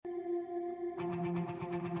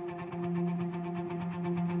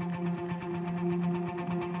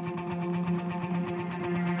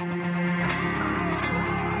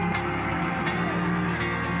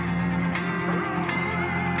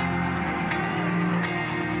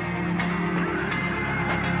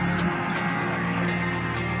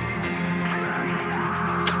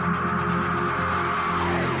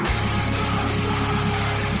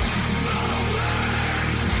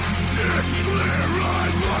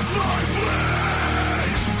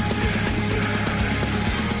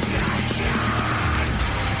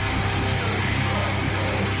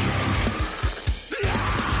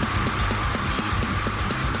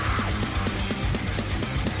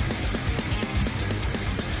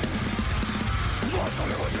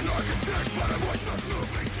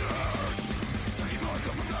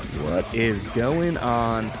What is going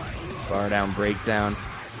on? Bar Down Breakdown,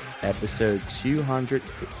 episode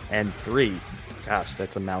 203. Gosh,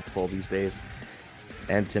 that's a mouthful these days.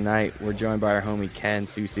 And tonight, we're joined by our homie Ken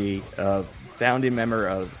Susi, a founding member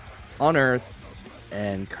of Unearth,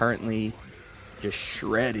 and currently just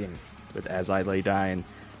shredding with As I Lay Dying.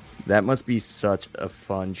 That must be such a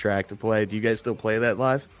fun track to play. Do you guys still play that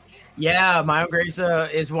live? Yeah, My Own Graves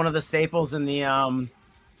is one of the staples in the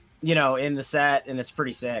in the set, and it's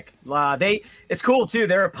pretty sick. It's cool too.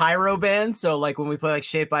 They're a pyro band, so like when we play like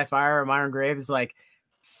Shaped by Fire or My Own Graves, like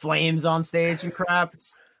flames on stage and crap.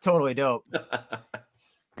 It's totally dope.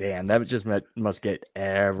 Damn, that just must get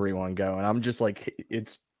everyone going. I'm just like,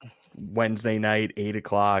 it's Wednesday night,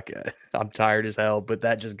 8:00. I'm tired as hell, but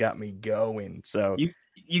that just got me going. So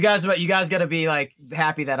you guys got to be like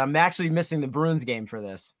happy that I'm actually missing the Bruins game for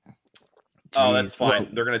this. Oh, that's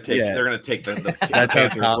fine. They're gonna take the that's how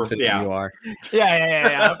confident you are.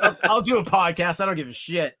 Yeah. I'll do a podcast. I don't give a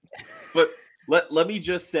shit. But let me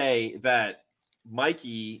just say that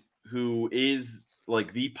Mikey, who is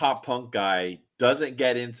like the pop punk guy, doesn't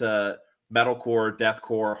get into metalcore,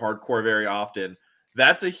 deathcore, hardcore very often.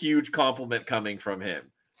 That's a huge compliment coming from him.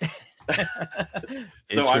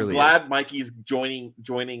 So I'm glad Mikey's joining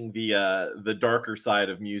the darker side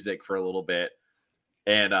of music for a little bit.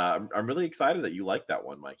 And I'm really excited that you like that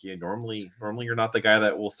one, Mikey. And normally you're not the guy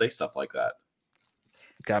that will say stuff like that.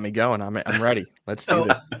 Got me going. I'm ready. Let's do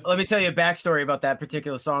this. Let me tell you a backstory about that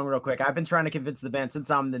particular song real quick. I've been trying to convince the band since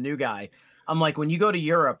I'm the new guy. I'm like, when you go to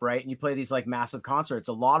Europe, right, and you play these like massive concerts,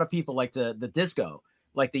 a lot of people like the disco,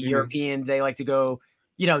 like the European. They like to go,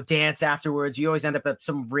 dance afterwards. You always end up at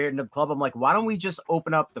some random club. I'm like, why don't we just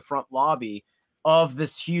open up the front lobby of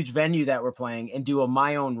this huge venue that we're playing and do a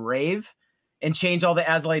My Own Rave? And change all the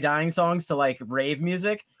As I Lay Dying songs to like rave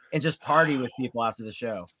music and just party with people after the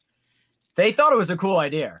show. They thought it was a cool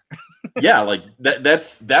idea. Yeah, like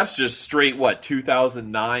that's just straight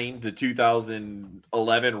 2009 to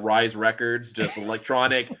 2011 Rise Records, just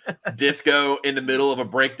electronic disco in the middle of a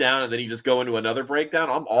breakdown, and then you just go into another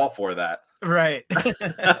breakdown. I'm all for that. Right.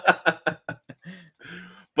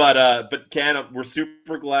 But Ken, we're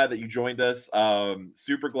super glad that you joined us.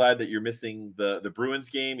 Super glad that you're missing the Bruins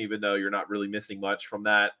game, even though you're not really missing much from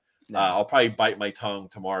that. No. I'll probably bite my tongue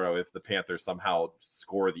tomorrow if the Panthers somehow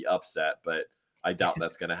score the upset, but I doubt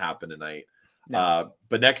that's going to happen tonight. No.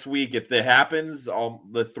 But next week, if that happens,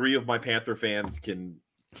 the three of my Panther fans can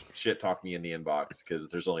shit talk me in the inbox because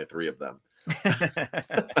there's only three of them.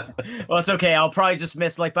 Well, it's okay. I'll probably just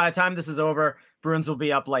miss, like, by the time this is over, Bruins will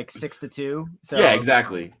be up like 6-2. So yeah,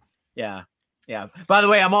 exactly. Yeah. By the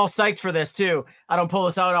way, I'm all psyched for this too. I don't pull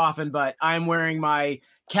this out often, but I'm wearing my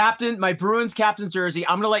Bruins captain's jersey.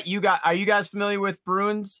 I'm gonna let you guys. Are you guys familiar with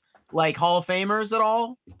Bruins like Hall of Famers at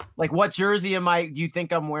all? Like, what jersey do you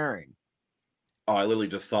think I'm wearing? Oh, I literally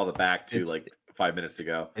just saw the back too, like 5 minutes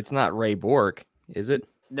ago. It's not Ray Bork, is it?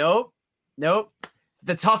 Nope.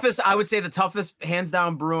 The toughest hands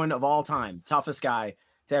down Bruin of all time. Toughest guy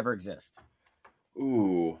to ever exist.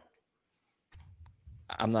 Ooh.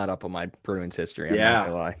 I'm not up on my Bruins history. I'm not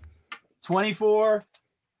gonna lie. 24.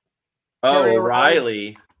 Oh,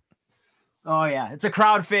 O'Reilly. Oh yeah. It's a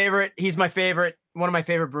crowd favorite. He's my favorite. One of my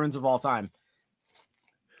favorite Bruins of all time.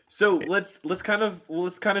 So let's kind of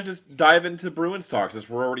just dive into Bruins talk since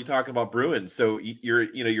we're already talking about Bruins. So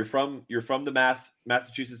you're from the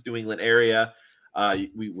Massachusetts, New England area.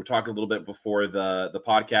 We were talking a little bit before the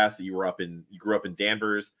podcast. You grew up in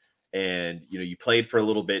Danvers, and you played for a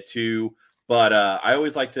little bit too. But I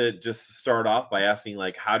always like to just start off by asking,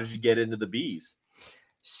 like, how did you get into the Bees?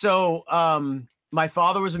 So my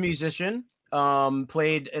father was a musician,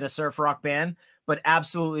 played in a surf rock band, but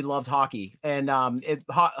absolutely loved hockey. And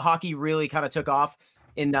hockey really kind of took off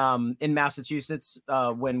in Massachusetts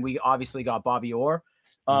when we obviously got Bobby Orr.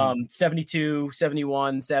 72,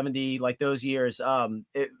 71, 70, like those years.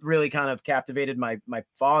 It really kind of captivated my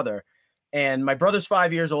father. And my brother's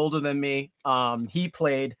 5 years older than me. He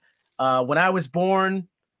played when I was born.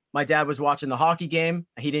 My dad was watching the hockey game.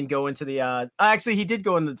 He didn't go into the actually he did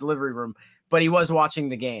go in the delivery room, but he was watching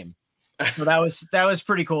the game. So that was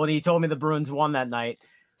pretty cool. And he told me the Bruins won that night.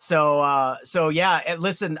 So yeah, and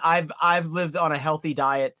listen, I've lived on a healthy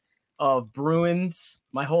diet of Bruins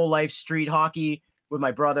my whole life, street hockey with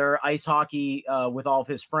my brother, ice hockey with all of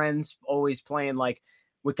his friends, always playing like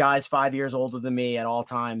with guys 5 years older than me at all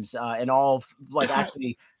times. And all like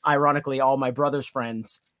actually, ironically, all my brother's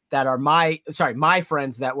friends that are my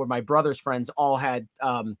friends that were my brother's friends all had,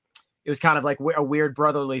 it was kind of like a weird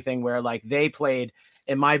brotherly thing where like they played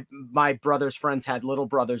And my brother's friends had little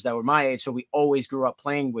brothers that were my age, so we always grew up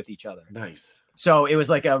playing with each other. Nice. So it was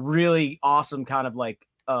like a really awesome kind of like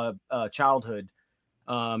childhood.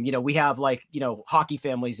 We have like, hockey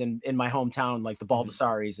families in my hometown, like the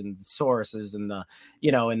Baldassaris and the Sauruses and the,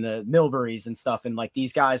 and the Milburys and stuff. And like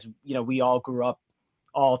these guys, we all grew up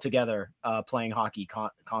all together playing hockey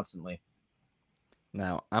constantly.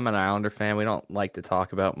 Now, I'm an Islander fan. We don't like to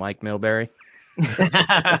talk about Mike Milbury.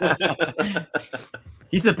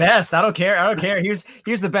 He's the best. I don't care. He was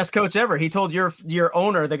the best coach ever. He told your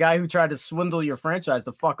owner, the guy who tried to swindle your franchise,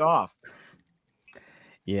 to fuck off.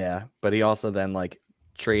 Yeah, but he also then like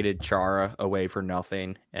traded Chara away for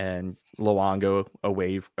nothing and Luongo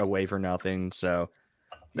away for nothing. So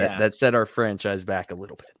that set our franchise back a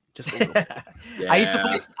little bit, just a little bit. Yeah.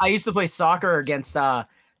 I used to play soccer against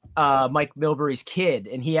Mike Milbury's kid,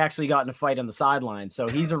 and he actually got in a fight on the sideline. So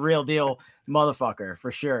he's a real deal motherfucker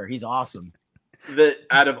for sure. He's awesome.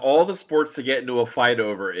 Out of all the sports to get into a fight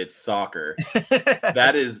over, it's soccer.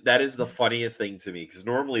 that is the funniest thing to me, because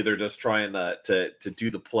normally they're just trying to do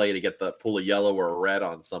the play to pull a yellow or a red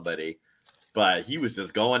on somebody, but he was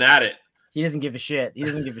just going at it. He doesn't give a shit.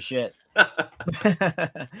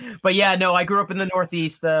 But yeah, no, I grew up in the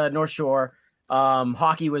Northeast, the North Shore.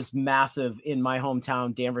 Hockey was massive in my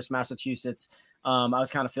hometown, Danvers, Massachusetts. I was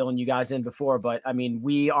kind of filling you guys in before, but I mean,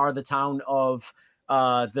 we are the town of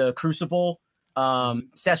the Crucible.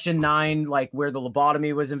 Session 9, like where the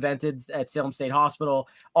lobotomy was invented at Salem State Hospital,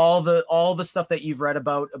 all the stuff that you've read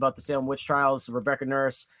about the Salem witch trials, Rebecca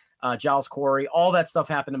Nurse, Giles Corey, all that stuff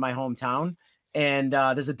happened in my hometown. And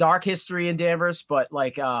there's a dark history in Danvers, but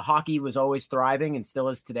like hockey was always thriving and still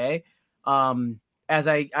is today. As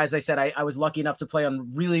I said, I was lucky enough to play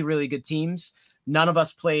on really, really good teams. None of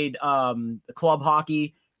us played club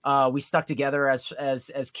hockey. We stuck together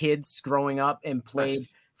as kids growing up and played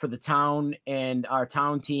Nice. for the town, and our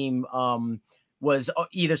town team was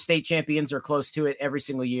either state champions or close to it every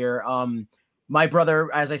single year. My brother,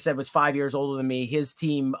 as I said, was 5 years older than me. His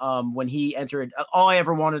team, when he entered, all I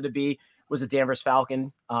ever wanted to be was a Danvers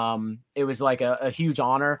Falcon. It was like a huge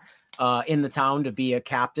honor in the town to be a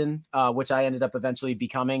captain, which I ended up eventually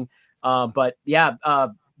becoming. But yeah,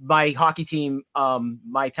 my hockey team,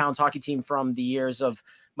 my town's hockey team from the years of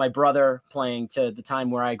my brother playing to the time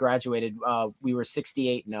where I graduated, we were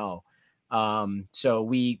 68-0. So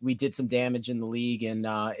we did some damage in the league, and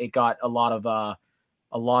it got a lot of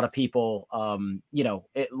people, a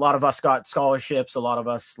lot of us got scholarships. A lot of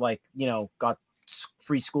us got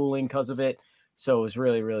free schooling because of it. So it was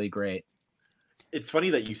really, really great. It's funny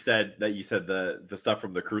that you said the stuff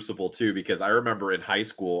from the Crucible too, because I remember in high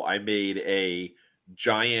school, I made a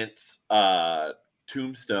giant,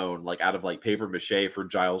 tombstone like out of like paper mache for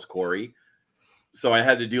Giles Corey, so I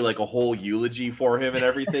had to do like a whole eulogy for him and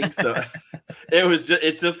everything. So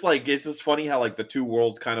it's just funny how like the two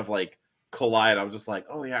worlds kind of like collide. I was just like,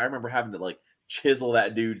 oh yeah, I remember having to like chisel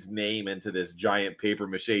that dude's name into this giant paper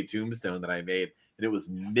mache tombstone that I made, and it was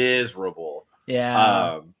miserable.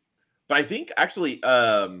 Yeah. But I think actually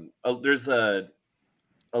there's a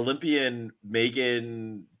Olympian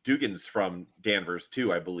Megan Duggan's from Danvers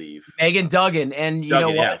too, I believe. Megan Duggan. And you know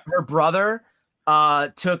what? Yeah. Her brother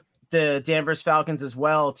took the Danvers Falcons as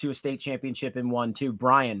well to a state championship and won too.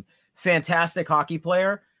 Brian, fantastic hockey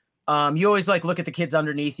player. You always like look at the kids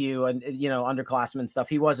underneath you and underclassmen stuff.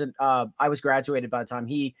 He wasn't I was graduated by the time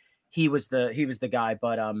he was the guy,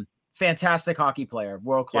 but fantastic hockey player,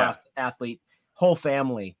 world-class athlete. Whole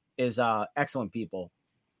family is excellent people.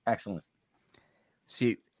 Excellent.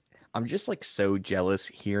 See, I'm just like so jealous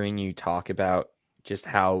hearing you talk about just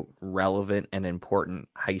how relevant and important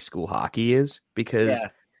high school hockey is, because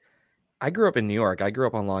I grew up in New York. I grew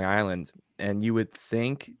up on Long Island, and you would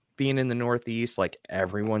think being in the Northeast, like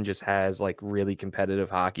everyone just has like really competitive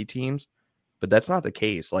hockey teams, but that's not the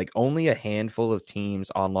case. Like only a handful of teams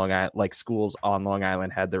on Long Island, like schools on Long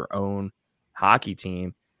Island, had their own hockey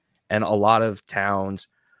team, and a lot of towns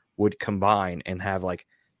would combine and have like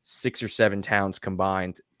 6 or 7 towns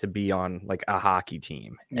combined to be on like a hockey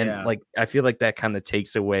team. And like, I feel like that kind of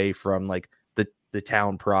takes away from like the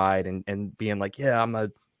town pride and being like, yeah, I'm a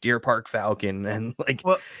Deer Park Falcon. And like,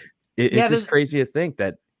 it's just crazy to think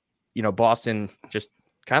that, Boston just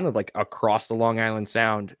kind of like across the Long Island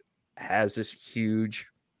Sound has this huge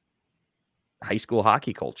high school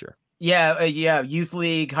hockey culture. Yeah. Youth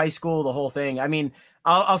league, high school, the whole thing. I mean,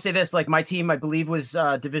 I'll say this, like my team, I believe was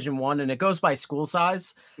Division I, and it goes by school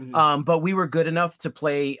size. Mm-hmm. But we were good enough to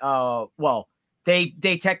play.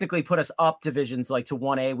 They technically put us up divisions, like to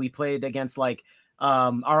 1A. We played against like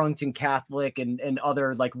Arlington Catholic and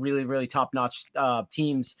other like really, really top notch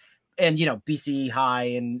teams and BC High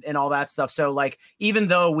and all that stuff. So like, even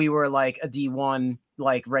though we were like a D1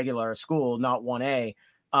 like regular school, not 1A,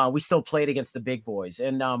 we still played against the big boys.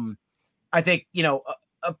 And I think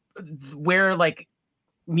where like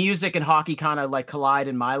music and hockey kind of like collide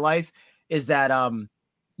in my life is that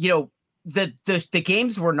the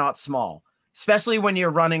games were not small, especially when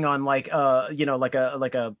you're running on like like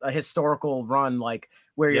a historical run, like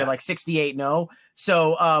where you're like 68-0.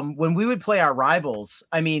 So when we would play our rivals,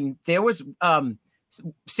 I mean, there was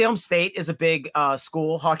Salem State is a big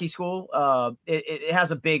hockey school. It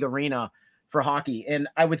has a big arena for hockey, and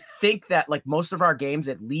I would think that like most of our games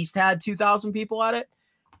at least had 2,000 people at it.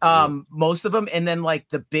 Most of them. And then like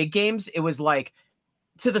the big games, it was like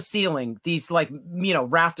to the ceiling, these like,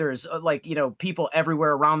 rafters, like, people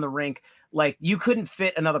everywhere around the rink. Like you couldn't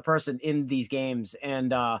fit another person in these games.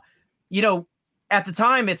 And, at the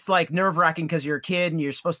time it's like nerve wracking because you're a kid and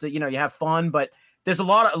you're supposed to, you have fun, but there's a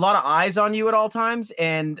lot of eyes on you at all times.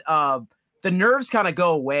 And, the nerves kind of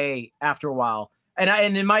go away after a while.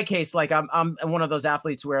 And in my case, like I'm one of those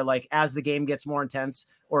athletes where like, as the game gets more intense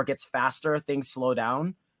or it gets faster, things slow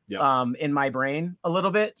down. In my brain a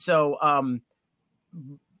little bit. So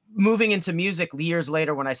moving into music years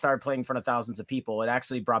later, when I started playing in front of thousands of people, it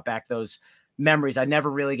actually brought back those memories. I never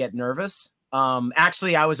really get nervous.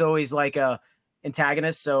 Actually, I was always like a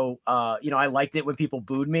antagonist. So, I liked it when people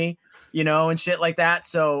booed me, and shit like that.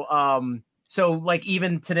 So, like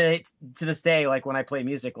even to this day, like when I play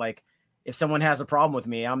music, like if someone has a problem with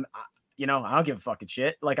me, I don't give a fucking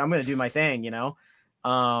shit. Like I'm going to do my thing,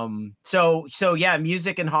 So yeah,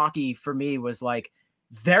 music and hockey for me was like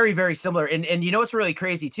very, very similar. And what's really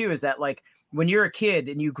crazy too, is that like when you're a kid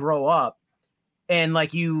and you grow up and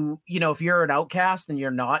like, if you're an outcast and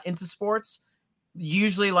you're not into sports,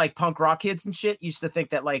 usually like punk rock kids and shit used to think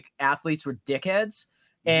that like athletes were dickheads,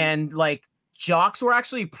 and like jocks were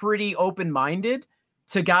actually pretty open-minded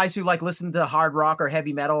to guys who like listened to hard rock or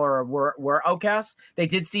heavy metal or were outcasts. They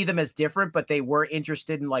did see them as different, but they were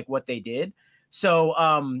interested in like what they did. So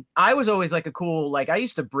I was always like a cool, like I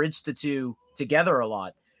used to bridge the two together a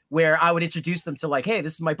lot, where I would introduce them to like, hey,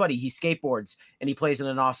 this is my buddy. He skateboards and he plays in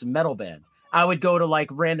an awesome metal band. I would go to like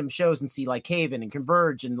random shows and see like Caven and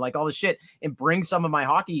Converge and like all this shit and bring some of my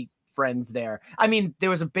hockey friends there. I mean, there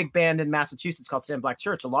was a big band in Massachusetts called Sam Black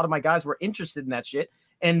Church. A lot of my guys were interested in that shit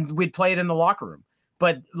and we'd play it in the locker room.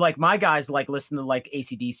 But like my guys like listen to like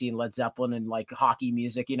AC/DC and Led Zeppelin and like hockey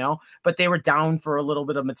music, but they were down for a little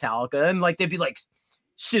bit of Metallica, and like they'd be like,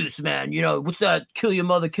 Susi, man, what's that kill your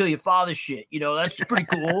mother, kill your father shit? That's pretty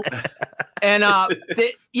cool. And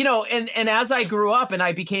and as I grew up and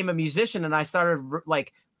I became a musician and I started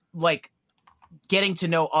like getting to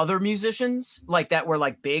know other musicians like that were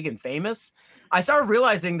like big and famous, I started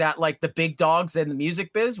realizing that like the big dogs in the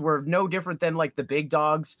music biz were no different than like the big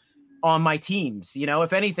dogs on my teams.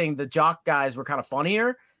 If anything, the jock guys were kind of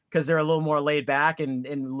funnier because they're a little more laid back and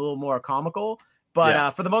a little more comical.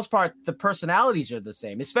 But for the most part, the personalities are the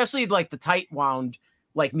same, especially like the tight wound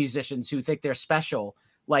like musicians who think they're special.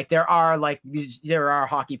 Like there are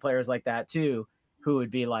hockey players like that too, who would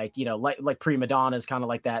be like, like prima donnas kind of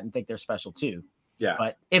like that and think they're special too. Yeah.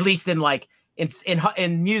 But at least in like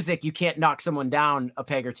in music, you can't knock someone down a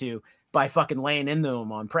peg or two by fucking laying into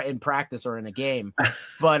them in practice or in a game.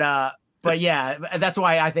 But yeah, that's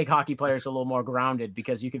why I think hockey players are a little more grounded,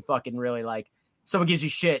 because you can fucking really like, someone gives you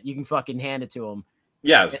shit, you can fucking hand it to them.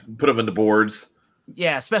 Yeah, put them in the boards.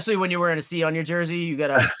 Yeah, especially when you're wearing a C on your jersey, you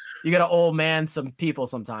gotta old man some people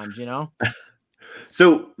sometimes,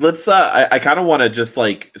 So let's I kind of want to just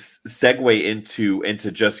like segue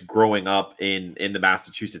into just growing up in the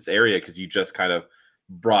Massachusetts area, because you just kind of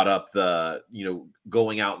brought up the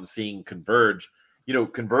going out and seeing Converge.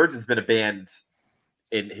 Converge has been a band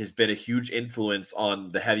and has been a huge influence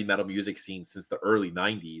on the heavy metal music scene since the early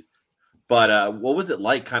 90s. But what was it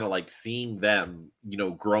like kind of like seeing them,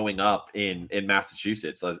 growing up in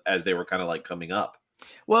Massachusetts as they were kind of like coming up?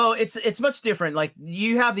 Well, it's much different. Like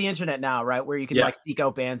you have the internet now, right? Where you can like seek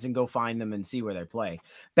out bands and go find them and see where they play.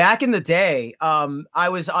 Back in the day, I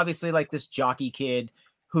was obviously like this jockey kid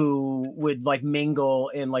who would like mingle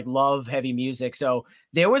and like love heavy music. So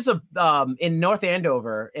there was a in North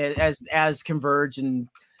Andover, as Converge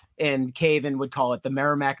and Caven would call it, the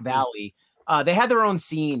Merrimack Valley. They had their own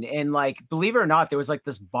scene, and like, believe it or not, there was like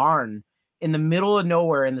this barn in the middle of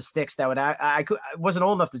nowhere in the sticks that I wasn't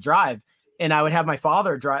old enough to drive, and I would have my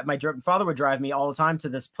father drive. My father would drive me all the time to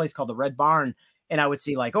this place called the Red Barn, and I would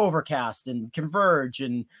see like Overcast and Converge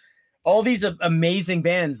and all these amazing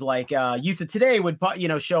bands like Youth of Today would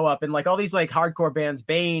show up, and like all these like hardcore bands,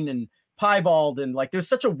 Bane and piebald, and like there's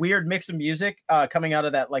such a weird mix of music coming out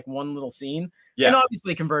of that like one little scene. Yeah. And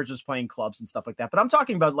obviously Converge was playing clubs and stuff like that. But I'm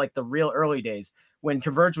talking about like the real early days when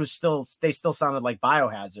Converge was still sounded like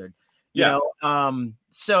Biohazard. You know?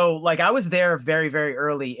 So like I was there very, very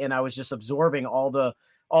early, and I was just absorbing all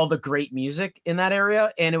the great music in that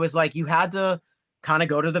area. And it was like you had to kind of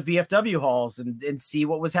go to the VFW halls and see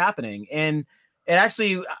what was happening. And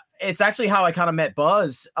it's actually how I kind of met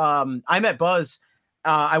Buzz. I met Buzz.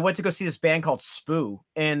 I went to go see this band called Spoo,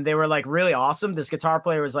 and they were like really awesome. This guitar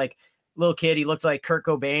player was like little kid. He looked like Kurt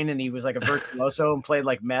Cobain, and he was like a virtuoso and played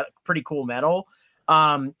like pretty cool metal.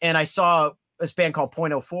 And I saw this band called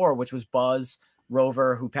Point Oh Four, which was Buzz,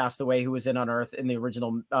 Rover, who passed away, who was in Unearth, and the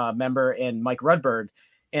original member, and Mike Rudberg,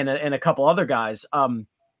 and a couple other guys.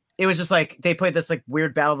 It was just like they played this like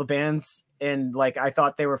weird battle of the bands, and like I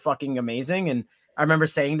thought they were fucking amazing. And I remember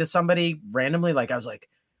saying to somebody randomly, like I was like,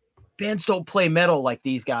 bands don't play metal like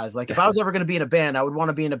these guys. Like if I was ever going to be in a band, I would want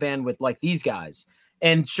to be in a band with like these guys.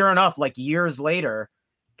 And sure enough, like years later,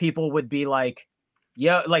 people would be like,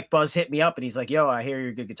 yeah, like Buzz hit me up and he's like, yo, I hear you're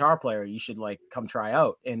a good guitar player. You should like come try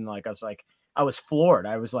out. And like, I was floored.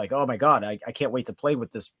 I was like, oh my God, I can't wait to play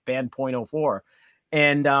with this band Point Oh Four.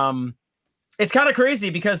 And it's kind of crazy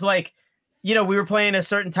because like, you know, we were playing a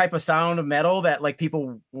certain type of sound of metal that like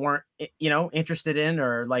people weren't, you know, interested in,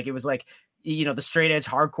 or like, it was like, you know, the straight edge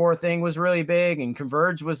hardcore thing was really big, and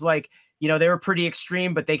Converge was like, you know, they were pretty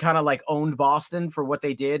extreme, but they kind of like owned Boston for what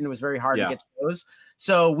they did. And it was very hard to get shows.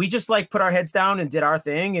 So we just like put our heads down and did our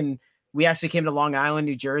thing. And we actually came to Long Island,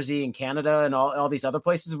 New Jersey, and Canada, and all these other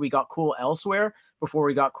places. We got cool elsewhere before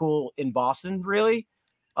we got cool in Boston, really.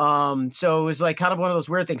 So it was like kind of one of those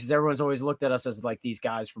weird things, because everyone's always looked at us as like these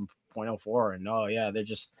guys from Point Oh Four, and oh yeah,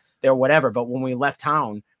 they're whatever. But when we left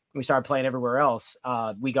town, we started playing everywhere else.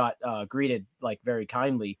 We got greeted like very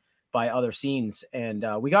kindly by other scenes, and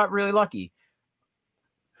we got really lucky.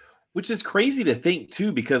 Which is crazy to think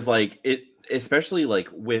too, because like it, especially like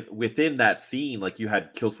within that scene, like you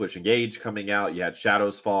had Killswitch Engage coming out, you had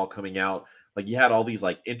Shadows Fall coming out, like you had all these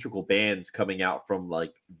like integral bands coming out from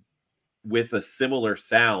like with a similar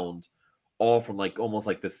sound, all from like almost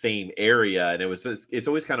like the same area. And it's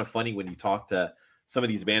always kind of funny when you talk to some of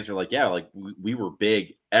these bands are like, yeah, like we were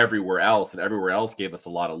big everywhere else, and everywhere else gave us a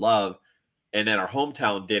lot of love, and then our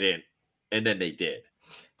hometown didn't, and then they did.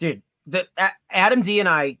 Dude, Adam D and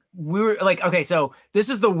I, we were like, okay, so this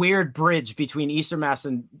is the weird bridge between Eastern Mass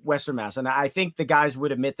and Western Mass, and I think the guys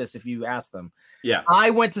would admit this if you asked them. Yeah,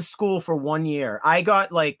 I went to school for 1 year. I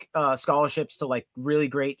got like scholarships to like really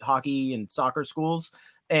great hockey and soccer schools,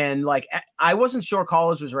 and like I wasn't sure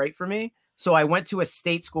college was right for me. So I went to a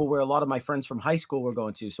state school where a lot of my friends from high school were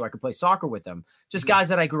going to, so I could play soccer with them. Just guys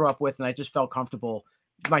that I grew up with, and I just felt comfortable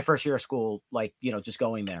my first year of school, like, you know, just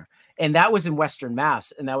going there. And that was in Western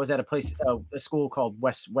Mass, and that was at a place, a school called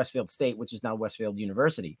Westfield State, which is now Westfield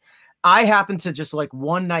University. I happened to just like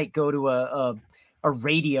one night go to a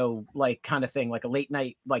radio like kind of thing, like a late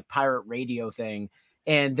night like pirate radio thing.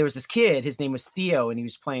 And there was this kid, his name was Theo, and he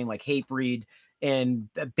was playing like Hatebreed and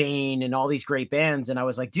Bane and all these great bands. And I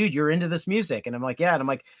was like, dude, you're into this music? And I'm like, yeah. And I'm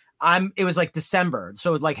like, it was like December.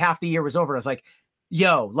 So like half the year was over. I was like,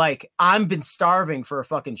 yo, like I've been starving for a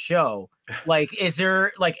fucking show. Like, is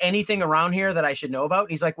there like anything around here that I should know about? And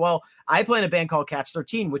he's like, well, I play in a band called Catch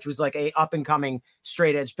 13, which was like a up and coming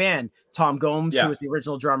straight edge band. Tom Gomes, who was the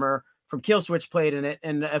original drummer from Killswitch, played in it,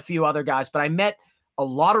 and a few other guys. But I met a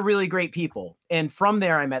lot of really great people. And from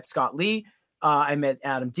there, I met Scott Lee. I met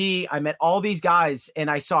Adam D. I met all these guys,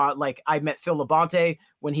 and I met Phil Labonte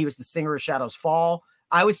when he was the singer of Shadows Fall.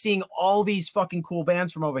 I was seeing all these fucking cool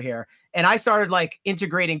bands from over here, and I started like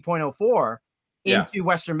integrating Point Oh Four into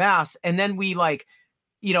Western Mass. And then we like,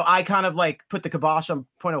 you know, I kind of like put the kibosh on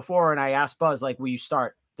Point Oh Four, and I asked Buzz, like, will you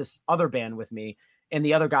start this other band with me? And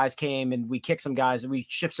the other guys came, and we kicked some guys, and we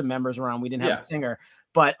shift some members around. We didn't have a singer,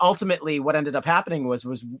 but ultimately what ended up happening was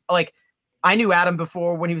like, I knew Adam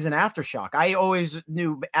before when he was in Aftershock. I always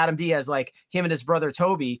knew Adam D as like him and his brother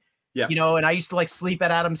Toby, you know, and I used to like sleep at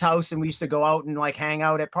Adam's house, and we used to go out and like hang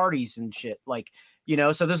out at parties and shit. Like, you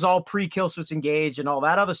know, so this is all pre-Killswitch Engage and all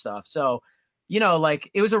that other stuff. So, you know, like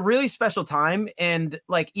it was a really special time. And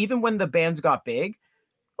like, even when the bands got big,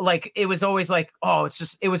 like it was always like, oh,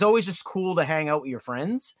 it was always just cool to hang out with your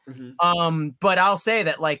friends. But I'll say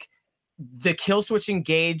that like the Killswitch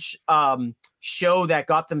Engage show that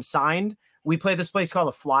got them signed, we played this place called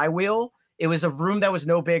the Flywheel. It was a room that was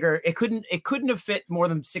no bigger. It couldn't have fit more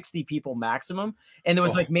than 60 people maximum. And there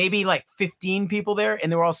was like maybe like 15 people there,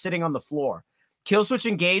 and they were all sitting on the floor. Killswitch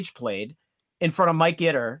Engage played in front of Mike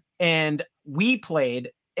Gitter, and we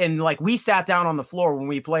played like we sat down on the floor when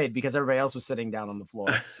we played because everybody else was sitting down on the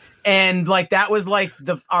floor. And like that was like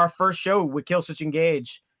our first show with Killswitch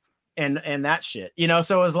Engage and that shit, you know.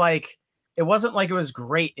 So it was like it wasn't like it was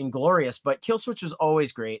great and glorious, but Killswitch was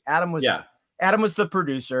always great. Adam was the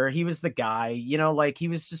producer, he was the guy, you know, like he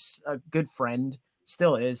was just a good friend,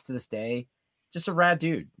 still is to this day, just a rad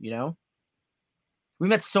dude, you know. We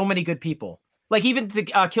met so many good people. Like even the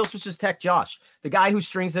Killswitch's tech Josh, the guy who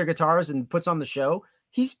strings their guitars and puts on the show,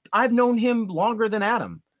 I've known him longer than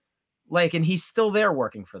Adam. Like, and he's still there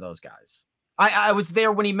working for those guys. I was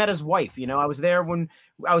there when he met his wife, you know. I was there when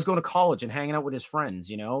I was going to college and hanging out with his friends,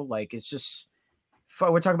 you know. Like it's just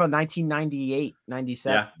we're talking about 1998,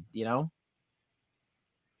 97, you know.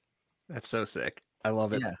 That's so sick. I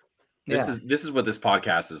love it. Yeah. This is what this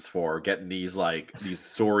podcast is for, getting these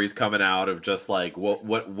stories coming out of just like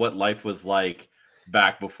what life was like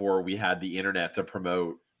back before we had the internet to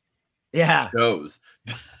promote shows.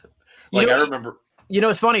 Like I remember, you know,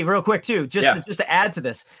 it's funny real quick too, just to add to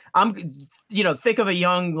this. Think of a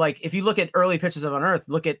young, like if you look at early pictures of Unearth,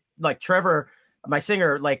 look at like Trevor, my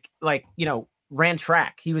singer, like you know, ran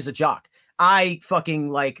track. He was a jock. I fucking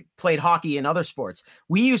like played hockey and other sports.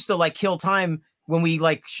 We used to like kill time when we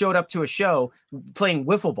like showed up to a show playing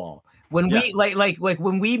wiffle ball. When we like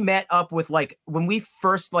when we met up with like when we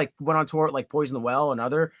first like went on tour at like Poison the Well and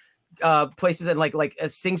other places, and like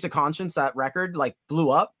Stings to Conscience, that record like blew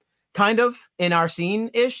up kind of in our scene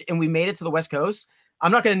ish, and we made it to the West Coast.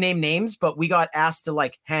 I'm not going to name names, but we got asked to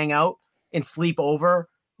like hang out and sleep over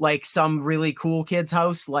like some really cool kid's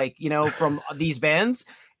house, like, you know, from these bands.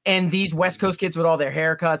 And these West Coast kids with all their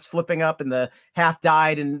haircuts flipping up and the half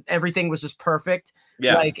dyed and everything was just perfect.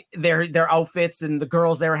 Yeah. Like their outfits and the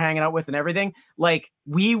girls they were hanging out with and everything. Like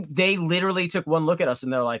they literally took one look at us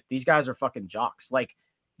and they're like, these guys are fucking jocks. Like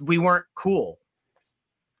we weren't cool.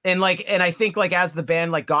 And I think like as the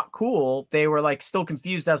band like got cool, they were like still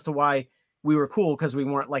confused as to why we were cool, because we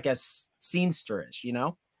weren't like as scenester-ish, you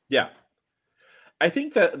know? Yeah. I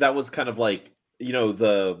think that was kind of like, you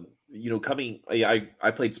know,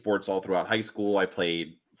 I played sports all throughout high school. I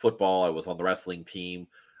played football. I was on the wrestling team.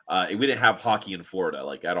 We didn't have hockey in Florida,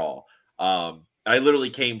 like at all. I literally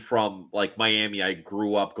came from like Miami. I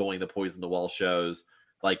grew up going to Poison the Well shows,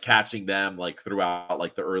 like catching them like throughout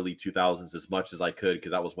like the early 2000s as much as I could,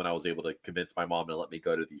 because that was when I was able to convince my mom to let me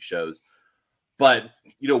go to these shows. But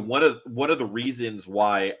you know, one of the reasons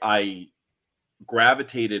why I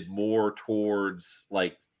gravitated more towards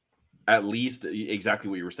like at least exactly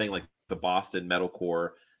what you were saying, like the Boston metalcore,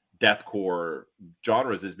 deathcore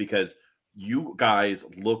genres, is because you guys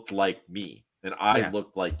looked like me and I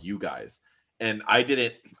looked like you guys. And I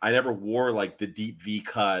never wore like the deep V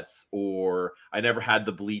cuts, or I never had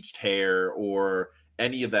the bleached hair or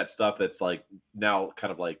any of that stuff that's like now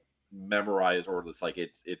kind of like memorized, or it's like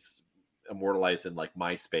it's immortalized in like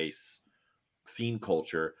MySpace scene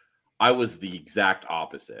culture. I was the exact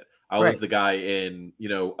opposite. I was the guy in, you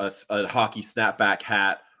know, a hockey snapback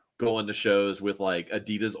hat going to shows with like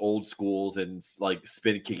Adidas old schools and like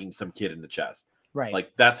spin kicking some kid in the chest. Right.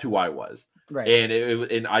 Like that's who I was. Right.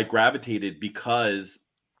 And I gravitated because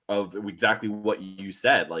of exactly what you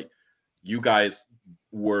said. Like you guys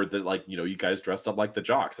were you guys dressed up like the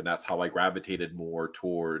jocks, and that's how I gravitated more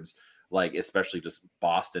towards like, especially just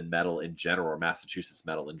Boston metal in general, or Massachusetts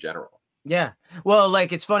metal in general. Yeah. Well,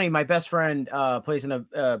 like it's funny. My best friend played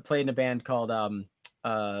in a band called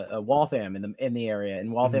Waltham in the area,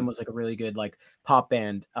 and Waltham was like a really good like pop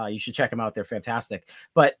band. You should check them out; they're fantastic.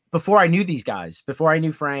 But before I knew these guys, before I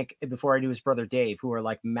knew Frank, and before I knew his brother Dave, who are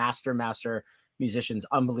like master musicians,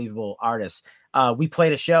 unbelievable artists, we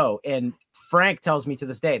played a show, and Frank tells me to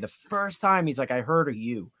this day, the first time he's like, I heard of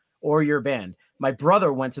you or your band. My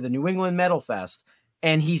brother went to the New England Metal Fest,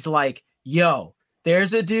 and he's like, yo,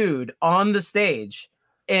 there's a dude on the stage,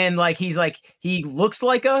 and like he looks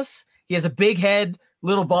like us. He has a big head,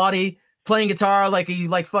 little body, playing guitar like he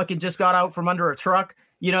like fucking just got out from under a truck,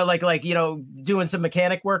 you know, like you know, doing some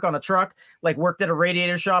mechanic work on a truck, like worked at a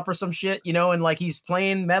radiator shop or some shit, you know, and like he's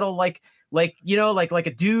playing metal like you know, like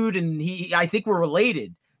a dude, and I think we're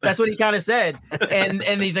related. That's what he kind of said.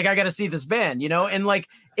 And he's like, I got to see this band, you know? And like,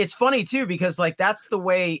 it's funny too, because like, that's the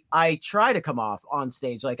way I try to come off on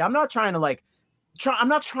stage. Like, I'm not trying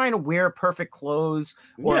to wear perfect clothes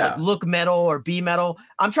or like look metal or be metal.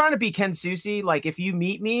 I'm trying to be Ken Susi. Like if you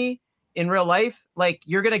meet me in real life, like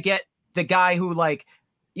you're going to get the guy who like,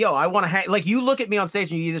 yo, I want to hang. Like you look at me on stage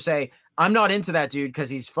and you either say, I'm not into that dude because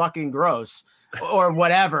he's fucking gross or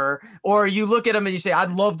whatever. Or you look at him and you say,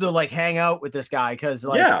 I'd love to like hang out with this guy because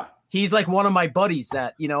like he's like one of my buddies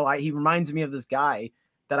that, you know, he reminds me of this guy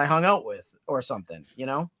that I hung out with or something, you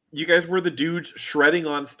know? you guys were the dudes shredding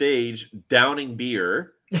on stage, downing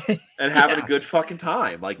beer, and having a good fucking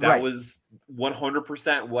time. Like that was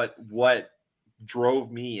 100% what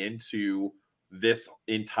drove me into this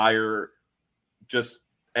entire, just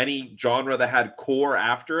any genre that had core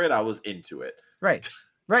after it, I was into it. Right.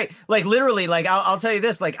 Like literally, like I'll tell you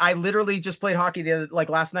this, like I literally just played hockey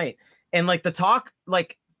last night, and like the talk,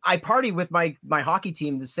 like I party with my hockey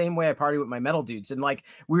team the same way I party with my metal dudes. And like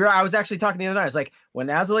I was actually talking the other night. I was like, when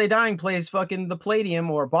Azalea Dying plays fucking the Palladium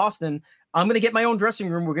or Boston, I'm gonna get my own dressing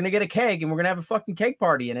room. We're gonna get a keg and we're gonna have a fucking keg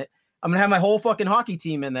party in it. I'm gonna have my whole fucking hockey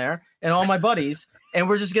team in there and all my buddies, and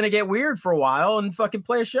we're just gonna get weird for a while and fucking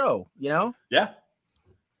play a show, you know? Yeah.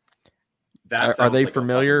 Are they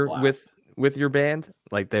familiar with your band?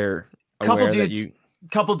 Like they're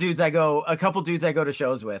couple dudes I go to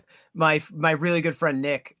shows with. My really good friend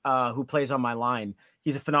Nick, who plays on my line,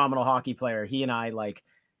 he's a phenomenal hockey player. He and I, like,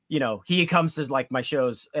 you know, he comes to like my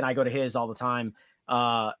shows and I go to his all the time.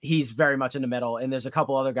 He's very much into metal, and there's a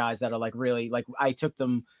couple other guys that are like really, like, I took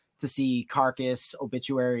them to see Carcass,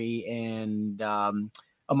 Obituary, and Amon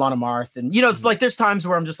Amarth. And you know, it's like there's times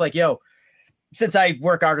where I'm just like, yo, since I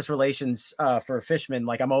work artist relations for Fishman,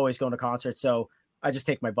 like I'm always going to concerts, so I just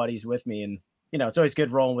take my buddies with me. And you know, it's always good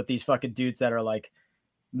rolling with these fucking dudes that are like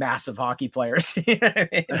massive hockey players. You know what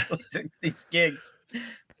I mean? These gigs.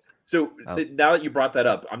 So now that you brought that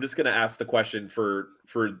up, I'm just going to ask the question for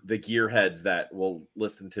the gearheads that will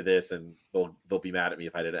listen to this, and they'll be mad at me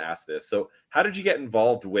if I didn't ask this. So how did you get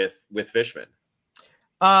involved with Fishman?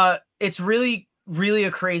 It's really, really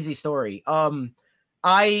a crazy story. Long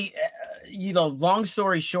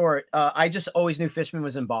story short, I just always knew Fishman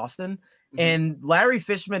was in Boston. Mm-hmm. And Larry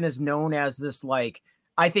Fishman is known as this, like,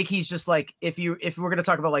 I think he's just like, if we're going to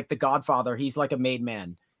talk about like the Godfather, he's like a made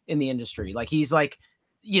man in the industry. Like he's like,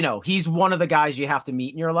 you know, he's one of the guys you have to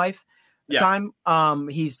meet in your life. Time.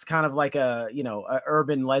 He's kind of like a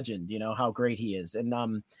urban legend, you know, how great he is.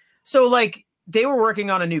 And so like they were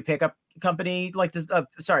working on a new pickup company, like this, they're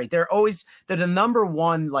the number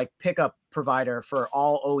one like pickup provider for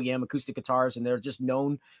all OEM acoustic guitars, and they're just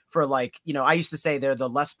known for, like, you know, I used to say they're the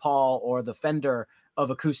Les Paul or the Fender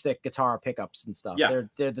of acoustic guitar pickups and stuff.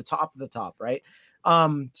 They're the top of the top, right?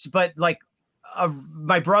 But like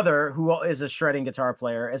my brother, who is a shredding guitar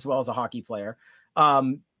player as well as a hockey player,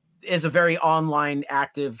 is a very online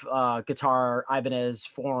active guitar Ibanez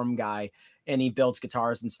forum guy, and he builds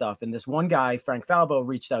guitars and stuff. And this one guy, Frank Falbo,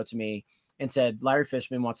 reached out to me and said, Larry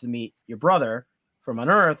Fishman wants to meet your brother from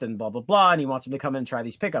Unearth and blah, blah, blah. And he wants him to come in and try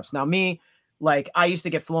these pickups. Now me, like, I used to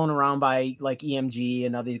get flown around by like EMG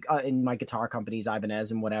and other in my guitar companies,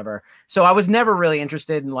 Ibanez and whatever. So I was never really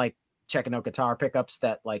interested in like checking out guitar pickups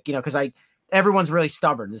that, like, you know, cause everyone's really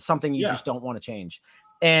stubborn. It's something you just don't want to change.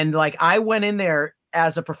 And like, I went in there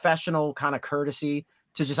as a professional kind of courtesy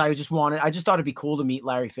to I just thought it'd be cool to meet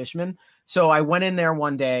Larry Fishman. So I went in there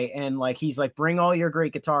one day and like, he's like, bring all your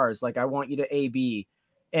great guitars. Like, I want you to AB.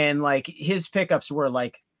 And like his pickups were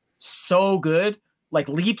like so good, like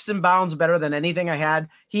leaps and bounds better than anything I had.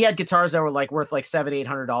 He had guitars that were like worth like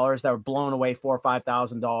 $700-800 that were blown away $4,000 or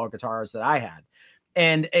 $5,000 guitars that I had.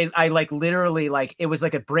 And I like literally, like, it was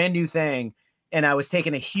like a brand new thing. And I was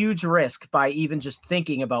taking a huge risk by even just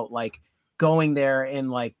thinking about like going there and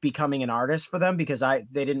like becoming an artist for them, because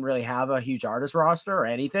they didn't really have a huge artist roster or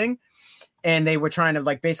anything. And they were trying to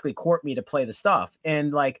like basically court me to play the stuff.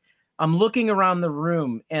 And like, I'm looking around the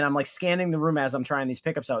room and I'm like scanning the room as I'm trying these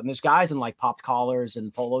pickups out. And there's guys in like popped collars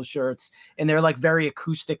and polo shirts, and they're like very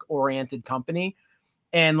acoustic oriented company.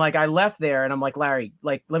 And like, I left there and I'm like, Larry,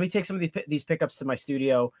 like, let me take some of these pickups to my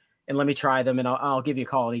studio and let me try them, and I'll give you a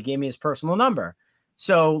call. And he gave me his personal number.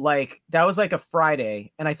 So like, that was like a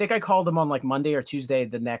Friday. And I think I called him on like Monday or Tuesday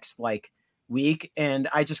the next like week. And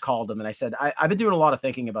I just called him and I said, I've been doing a lot of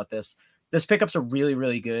thinking about this. This pickups are really,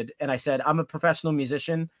 really good. And I said, I'm a professional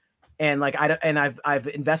musician. And like, I've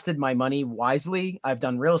invested my money wisely. I've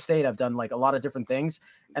done real estate. I've done like a lot of different things.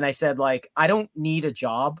 And I said, like, I don't need a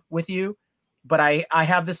job with you, but I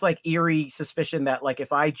have this like eerie suspicion that like,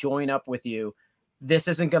 if I join up with you, this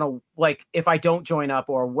isn't going to, like, if I don't join up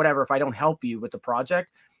or whatever, if I don't help you with the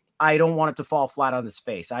project, I don't want it to fall flat on its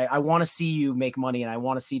face. I want to see you make money, and I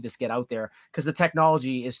want to see this get out there, because the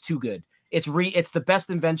technology is too good. It's the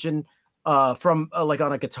best invention from like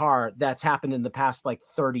on a guitar that's happened in the past like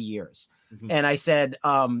 30 years. Mm-hmm. And I said,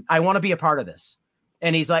 I want to be a part of this.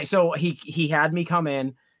 And he's like, so he had me come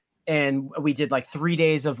in, and we did like 3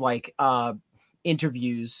 days of like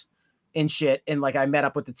interviews and shit. And like, I met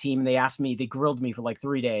up with the team, and they grilled me for like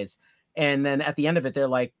 3 days. And then at the end of it, they're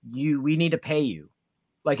like, we need to pay you.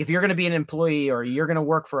 Like, if you're going to be an employee or you're going to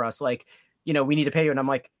work for us, like, you know, we need to pay you. And I'm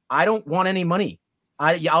like, I don't want any money.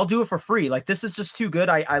 I'll do it for free. Like, this is just too good.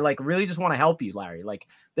 I like really just want to help you, Larry. Like,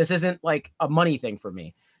 this isn't like a money thing for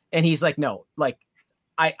me. And he's like, no, like,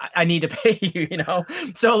 I need to pay you, you know?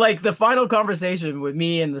 So like the final conversation with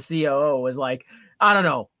me and the COO was like, I don't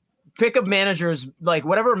know, pick up managers, like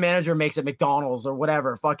whatever manager makes at McDonald's or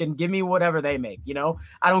whatever, fucking give me whatever they make, you know?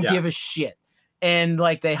 I don't give a shit. And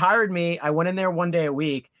like, they hired me. I went in there one day a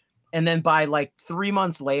week. And then by like 3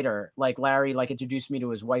 months later, like Larry like introduced me to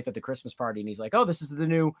his wife at the Christmas party. And he's like, oh, this is the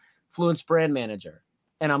new Fluence brand manager.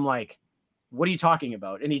 And I'm like, what are you talking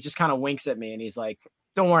about? And he just kind of winks at me and he's like,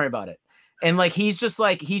 don't worry about it. And like, he's just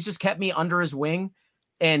kept me under his wing.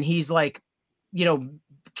 And he's like, you know,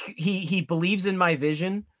 he believes in my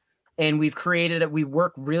vision, and we've created it. We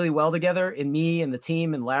work really well together, and me and the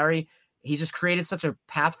team and Larry, he's just created such a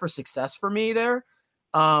path for success for me there.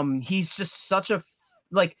 He's just such a,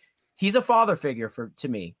 like, he's a father figure to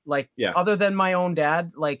me, like, other than my own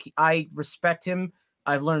dad. Like, I respect him.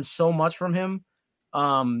 I've learned so much from him.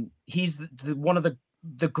 He's one of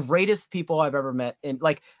the greatest people I've ever met. And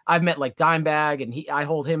like, I've met like Dimebag, and I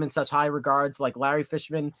hold him in such high regards. Like, Larry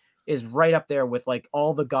Fishman is right up there with like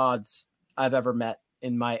all the gods I've ever met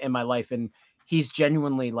in my life. And he's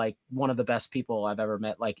genuinely like one of the best people I've ever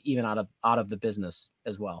met, like even out of the business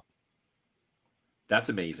as well. That's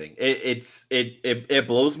amazing. It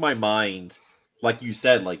blows my mind. Like you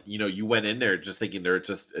said, like, you know, you went in there just thinking they're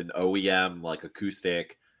just an OEM, like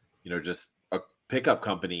acoustic, you know, just a pickup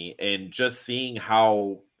company, and just seeing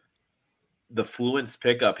how the Fluence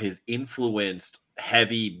pickup has influenced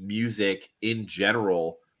heavy music in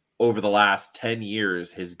general over the last 10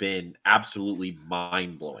 years has been absolutely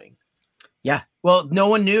mind-blowing. Yeah. Well, no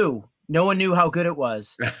one knew how good it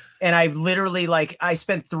was. And I literally, like, I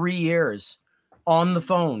spent 3 years on the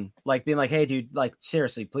phone, like being like, hey dude, like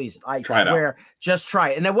seriously, please, I swear, just try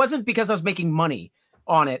it. And it wasn't because I was making money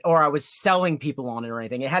on it or I was selling people on it or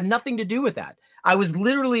anything. It had nothing to do with that. I was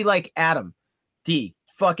literally like, Adam, D,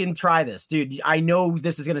 fucking try this, dude. I know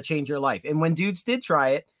this is going to change your life. And when dudes did try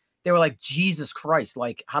it, they were like, Jesus Christ,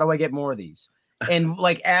 like, how do I get more of these? And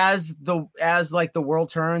like, as the world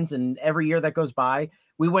turns and every year that goes by,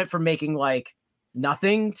 we went from making like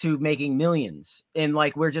nothing to making millions. And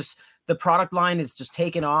like, the product line is just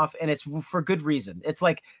taken off, and it's for good reason. It's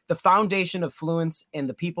like the foundation of Fluence and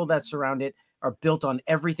the people that surround it are built on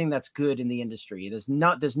everything that's good in the industry. There's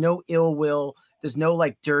no ill will. There's no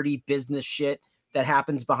like dirty business shit that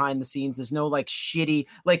happens behind the scenes. There's no like shitty,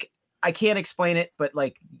 like, I can't explain it, but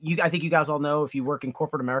like I think you guys all know, if you work in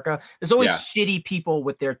corporate America, there's always shitty people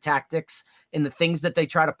with their tactics and the things that they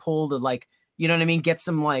try to pull to, like, you know what I mean? Get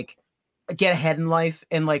ahead in life.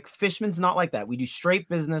 And like, Fishman's not like that. We do straight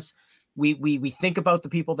business. We think about the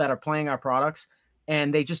people that are playing our products,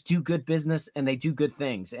 and they just do good business and they do good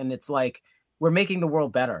things. And it's like, we're making the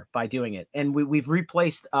world better by doing it. And we've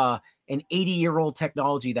replaced an 80-year-old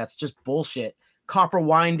technology that's just bullshit. Copper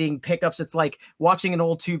winding pickups. It's like watching an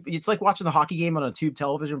old tube. It's like watching the hockey game on a tube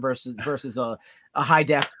television versus a high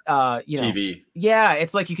def, TV. Yeah.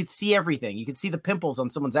 It's like, you could see everything. You could see the pimples on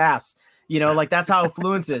someone's ass, you know, like that's how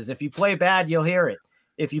Fluence is. If you play bad, you'll hear it.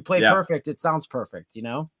 If you play perfect, it sounds perfect, you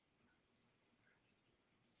know?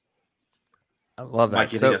 I love that.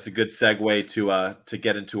 Mike, you think that's a good segue to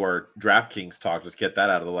get into our DraftKings talk? Just get that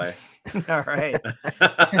out of the way. All right.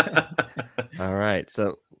 All right.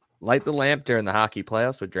 So light the lamp during the hockey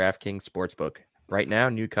playoffs with DraftKings Sportsbook. Right now,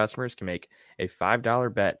 new customers can make a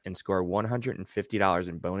 $5 bet and score $150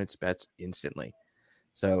 in bonus bets instantly.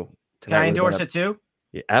 So can I endorse it too?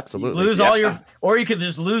 Yeah, absolutely. You or you could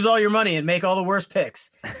just lose all your money and make all the worst picks.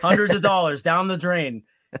 Hundreds of dollars down the drain.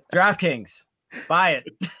 DraftKings. Buy it.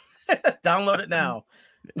 Download it now.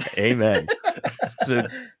 Amen. So,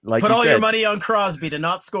 like, put all your money on Crosby to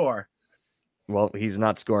not score. Well, he's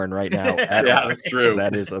not scoring right now. That's true.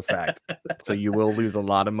 That is a fact. So you will lose a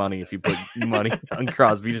lot of money if you put money on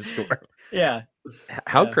Crosby to score. Yeah.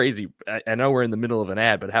 How crazy. I know we're in the middle of an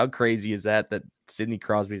ad, but how crazy is that Sidney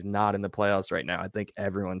Crosby's not in the playoffs right now? I think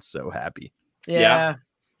everyone's so happy. Yeah.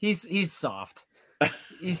 He's soft.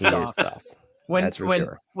 He's soft. When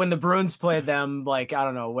the Bruins played them, like, I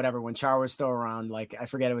don't know, whatever, when Char was still around, like, I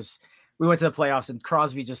forget, we went to the playoffs and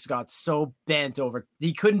Crosby just got so bent over.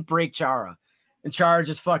 He couldn't break Chara. And Chara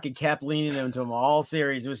just fucking kept leaning into him all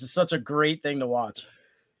series. It was just such a great thing to watch.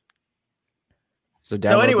 So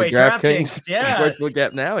anyway, the DraftKings Sportsbook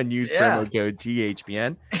app now and use promo code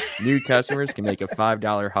THPN. New customers can make a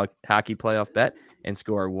 $5 hockey playoff bet and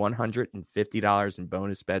score $150 in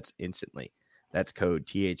bonus bets instantly. That's code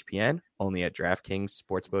THPN, only at DraftKings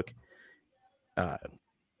Sportsbook. All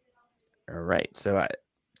right. So,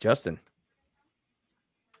 Justin,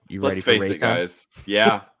 you ready for Raycon? Let's face it, guys.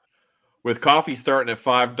 Yeah. with coffee starting at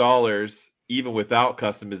 $5, even without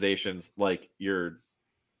customizations like your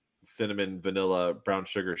cinnamon, vanilla, brown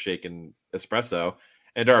sugar shaken espresso,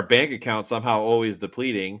 and our bank account somehow always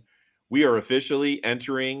depleting, we are officially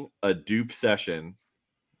entering a dupe session.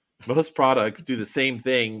 Most products do the same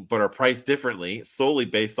thing, but are priced differently, solely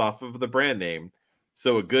based off of the brand name.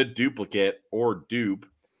 So a good duplicate or dupe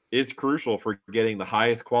is crucial for getting the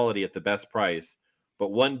highest quality at the best price.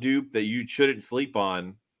 But one dupe that you shouldn't sleep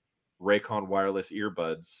on, Raycon wireless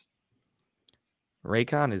earbuds.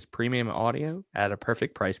 Raycon is premium audio at a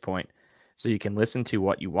perfect price point, so you can listen to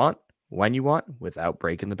what you want, when you want, without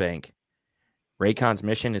breaking the bank. Raycon's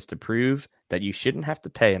mission is to prove that you shouldn't have to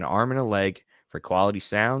pay an arm and a leg for quality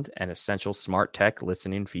sound and essential smart tech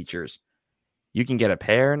listening features. You can get a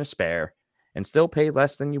pair and a spare and still pay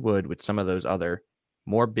less than you would with some of those other,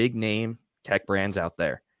 more big name tech brands out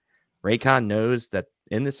there. Raycon knows that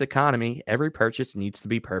in this economy, every purchase needs to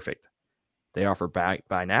be perfect. They offer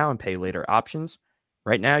buy now and pay later options.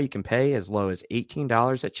 Right now, you can pay as low as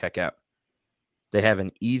 $18 at checkout. They have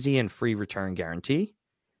an easy and free return guarantee.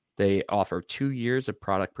 They offer 2 years of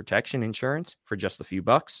product protection insurance for just a few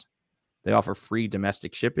bucks. They offer free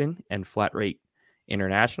domestic shipping and flat rate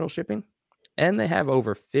international shipping. And they have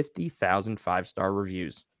over 50,000 5-star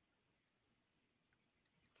reviews.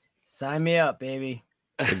 Sign me up, baby.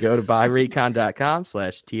 So go to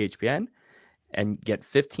buyraycon.com/THPN and get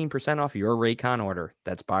 15% off your Raycon order.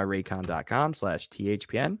 That's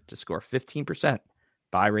buyraycon.com/THPN to score 15%.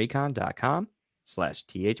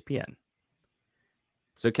 Buyraycon.com/THPN.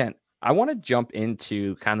 So Ken, I want to jump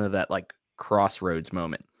into kind of that like crossroads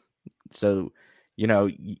moment. So,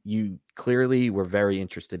 you clearly were very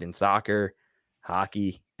interested in soccer,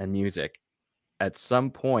 hockey, and music. At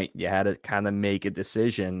some point, you had to kind of make a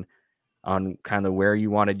decision on kind of where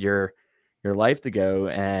you wanted your life to go.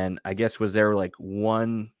 And I guess, was there like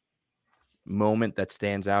one moment that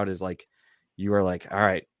stands out as like, you were like, all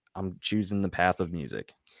right, I'm choosing the path of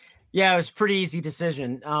music? Yeah, it was a pretty easy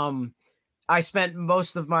decision. I spent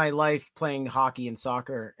most of my life playing hockey and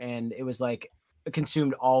soccer, and it was like it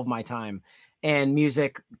consumed all of my time, and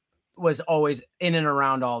music was always in and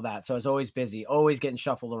around all that. So I was always busy, always getting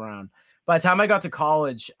shuffled around. By the time I got to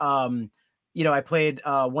college, I played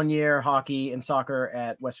 1 year hockey and soccer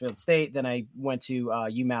at Westfield State. Then I went to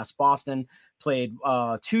UMass Boston, played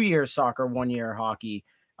 2 years soccer, 1 year hockey.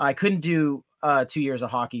 I couldn't do 2 years of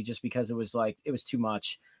hockey just because it was too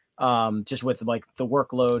much. Just with like the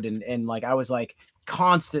workload and like I was like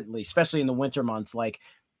constantly, especially in the winter months, like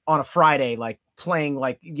on a Friday, like playing,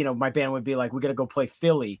 like, my band would be like, we got to go play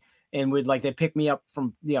Philly, and they'd pick me up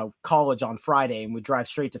from, college on Friday, and we'd drive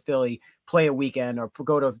straight to Philly, play a weekend, or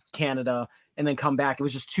go to Canada and then come back. It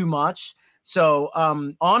was just too much. So,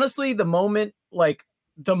 honestly, the moment I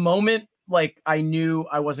knew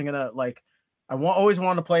I wasn't going to always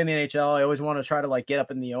wanted to play in the NHL. I always wanted to try to like get up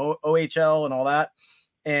in the OHL and all that.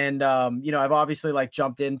 And, I've obviously like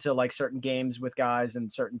jumped into like certain games with guys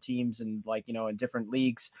and certain teams and like, in different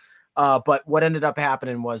leagues. But what ended up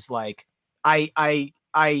happening was like, I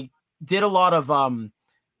did a lot of,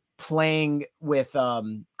 playing with,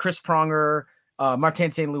 Chris Pronger,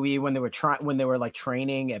 Martin St. Louis, when they were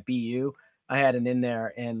training at BU. I had an in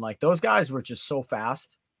there, and like those guys were just so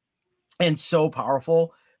fast and so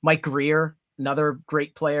powerful. Mike Greer, another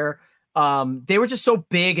great player. They were just so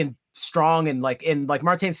big and strong, and like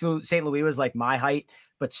Martin St. Louis was like my height,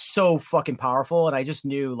 but so fucking powerful. And I just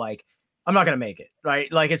knew like, I'm not going to make it.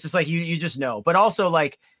 Right. Like, it's just like, you just know, but also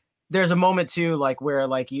like, there's a moment too, like where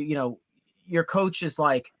like, your coach is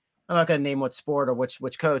like, I'm not going to name what sport or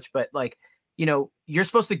which coach, but like, you're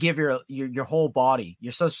supposed to give your whole body.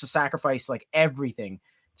 You're supposed to sacrifice like everything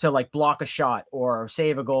to like block a shot or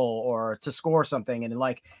save a goal or to score something. And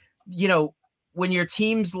like, when your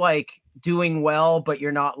team's like doing well, but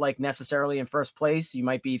you're not like necessarily in first place, you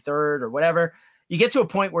might be third or whatever. You get to a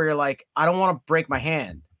point where you're like, I don't want to break my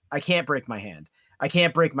hand. I can't break my hand. I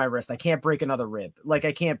can't break my wrist. I can't break another rib. Like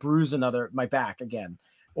I can't bruise my back again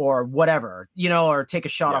or whatever, or take a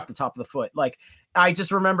shot off the top of the foot. Like I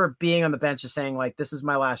just remember being on the bench and saying like, this is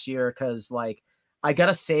my last year. Cause like, I got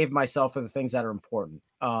to save myself for the things that are important.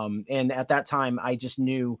 And at that time I just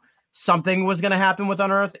knew something was going to happen with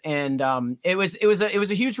Unearth. And it was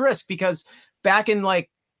a huge risk because back in like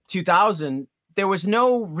 2000, there was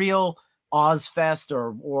no real Ozfest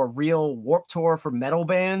or real Warped Tour for metal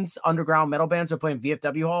bands, underground metal bands are playing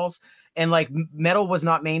VFW halls. And like metal was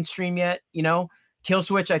not mainstream yet,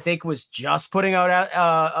 Killswitch, I think, was just putting out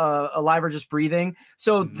Alive or Just Breathing.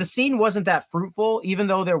 So the scene wasn't that fruitful, even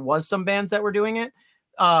though there was some bands that were doing it.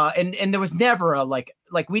 And there was never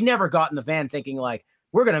we never got in the van thinking like,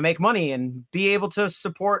 we're going to make money and be able to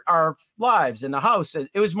support our lives in the house.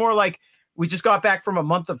 It was more like we just got back from a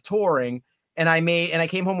month of touring, and I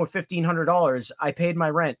came home with $1,500. I paid my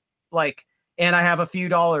rent, like, and I have a few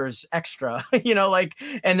dollars extra, like,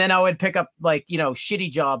 and then I would pick up like,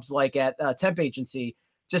 shitty jobs like at a temp agency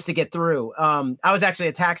just to get through. I was actually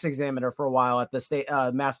a tax examiner for a while at the state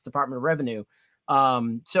Mass Department of Revenue.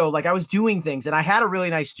 So like I was doing things, and I had a really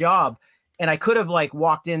nice job, and I could have like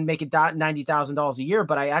walked in making $90,000 a year,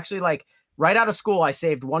 but I actually like right out of school, I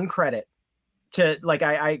saved one credit to like,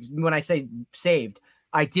 when I say saved,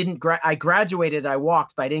 I didn't, I graduated, I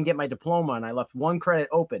walked, but I didn't get my diploma, and I left one credit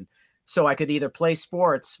open. So I could either play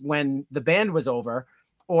sports when the band was over,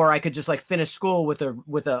 or I could just like finish school with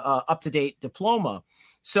a up-to-date diploma.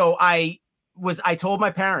 So I told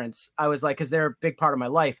my parents, I was like, cause they're a big part of my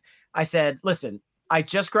life. I said, listen, I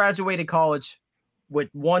just graduated college with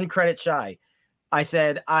one credit shy. I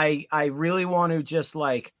said, I really want to just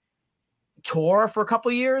like tour for a couple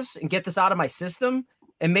of years and get this out of my system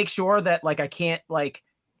and make sure that like, I can't like,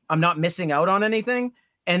 I'm not missing out on anything.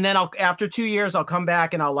 And then after 2 years, I'll come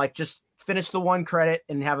back and I'll like just finish the one credit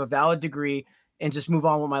and have a valid degree and just move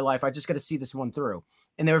on with my life. I just got to see this one through.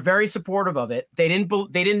 And they were very supportive of it. They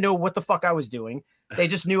didn't know what the fuck I was doing. They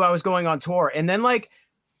just knew I was going on tour. And then like,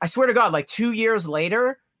 I swear to God, like 2 years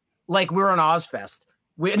later, like we were on Ozfest.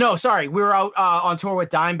 We were out on tour with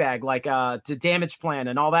Dimebag, like the Damage Plan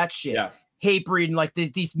and all that shit. Yeah. Hatebreed and like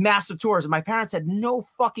these massive tours. And my parents had no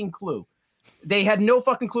fucking clue. They had no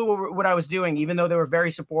fucking clue what I was doing, even though they were very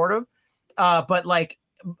supportive. But like,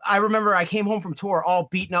 I remember I came home from tour all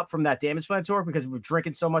beaten up from that Damage Plan tour because we were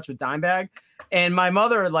drinking so much with Dimebag. And my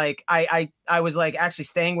mother, like, I was like actually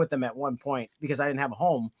staying with them at one point because I didn't have a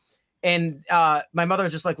home. And my mother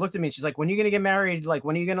just like looked at me and she's like, when are you going to get married? Like,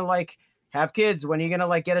 when are you going to like have kids? When are you going to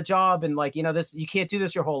like get a job? And like, this, you can't do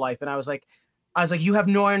this your whole life. And I was like, you have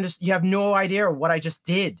no idea what I just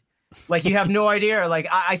did. Like, you have no idea. Like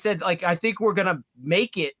I said, like, I think we're going to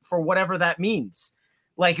make it for whatever that means.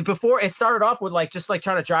 Like before it started off with like, just like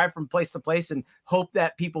trying to drive from place to place and hope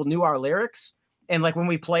that people knew our lyrics. And like, when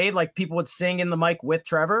we played, like people would sing in the mic with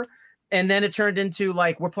Trevor. And then it turned into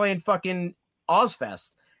like, we're playing fucking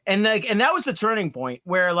Ozfest. And like, and that was the turning point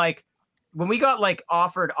where like, when we got like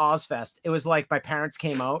offered Ozfest, it was like my parents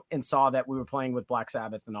came out and saw that we were playing with Black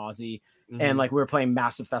Sabbath and Ozzy. Mm-hmm. And like we were playing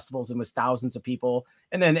massive festivals and was thousands of people.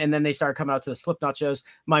 And then they started coming out to the Slipknot shows.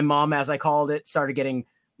 My mom, as I called it, started getting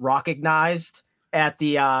recognized at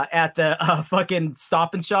the fucking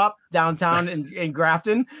Stop and Shop downtown in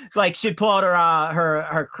Grafton. Like she'd pull out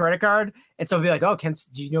her credit card and someone would be like, oh,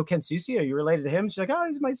 do you know Ken Susi? Are you related to him? She's like, oh,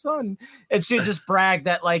 he's my son. And she'd just brag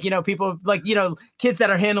that like, people like, kids that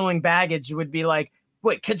are handling baggage would be like,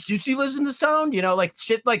 wait, Ken Susi lives in this town? Like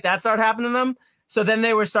shit like that started happening to them. So then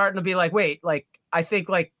they were starting to be like, wait, like, I think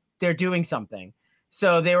like they're doing something.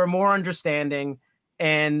 So they were more understanding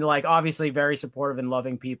and like, obviously very supportive and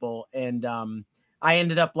loving people. And I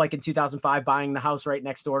ended up like in 2005 buying the house right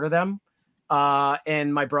next door to them.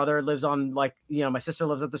 And my brother lives on like, my sister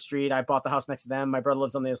lives up the street. I bought the house next to them. My brother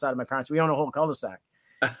lives on the other side of my parents. We own a whole cul-de-sac.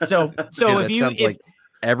 So like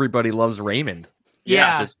everybody loves Raymond.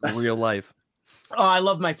 Yeah. Just real life. Oh, I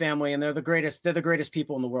love my family, and they're the greatest. They're the greatest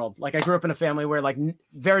people in the world. Like I grew up in a family where like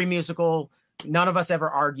very musical. None of us ever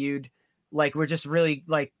argued. Like we're just really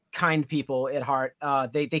like kind people at heart.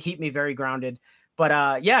 They keep me very grounded.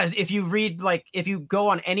 But yeah, if you go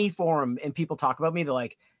on any forum and people talk about me, they're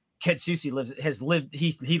like, Ken Susi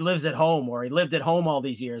he lives at home, or he lived at home all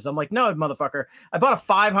these years. I'm like, no, motherfucker. I bought a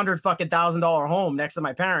 $500,000 home next to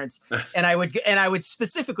my parents. And I would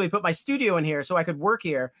specifically put my studio in here so I could work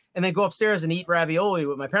here and then go upstairs and eat ravioli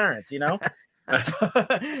with my parents,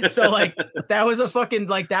 so like that was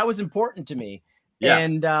that was important to me. Yeah.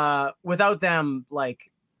 And without them,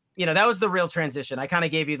 like, that was the real transition. I kind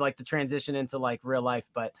of gave you like the transition into like real life,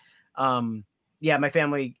 but yeah, my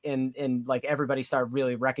family and like everybody started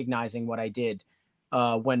really recognizing what I did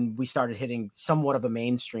when we started hitting somewhat of a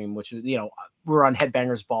mainstream, which was, we were on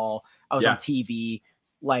Headbangers Ball. I was on TV.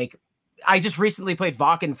 Like I just recently played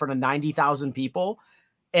Vakken in front of 90,000 people,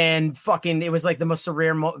 and fucking, it was like the most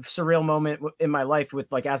surreal moment in my life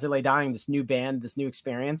with like As I Lay Dying, this new band, this new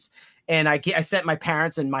experience. And I sent my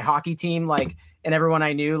parents and my hockey team, like, and everyone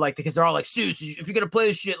I knew, like, because they're all like, Susi, if you're going to play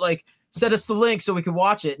this shit, like, send us the link so we could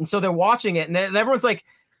watch it. And so they're watching it, and everyone's like,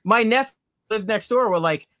 my nephew lived next door. We're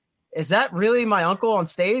like, is that really my uncle on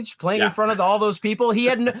stage playing in front of all those people? He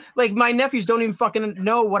had like, my nephews don't even fucking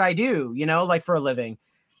know what I do, like for a living.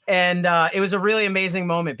 And it was a really amazing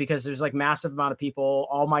moment because there's like massive amount of people.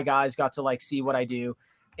 All my guys got to like see what I do.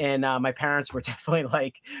 And my parents were definitely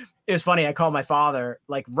like, it was funny. I called my father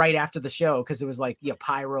like right after the show because it was like,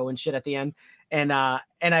 pyro and shit at the end. And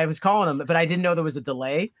I was calling him, but I didn't know there was a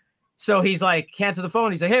delay. So he's like, answer the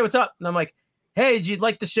phone. He's like, hey, what's up? And I'm like, hey, did you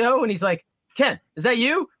like the show? And he's like, Ken, is that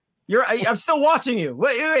you? I'm still watching you.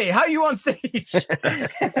 Wait, how are you on stage?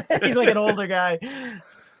 He's like an older guy.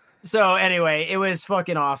 So anyway, it was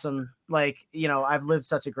fucking awesome. Like, I've lived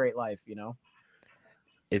such a great life,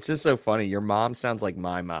 It's just so funny. Your mom sounds like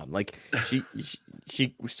my mom. Like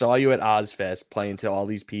she saw you at Ozfest playing to all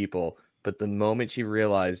these people, but the moment she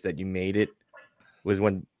realized that you made it was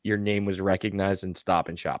when your name was recognized in Stop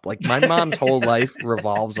and Shop. Like my mom's whole life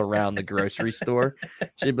revolves around the grocery store.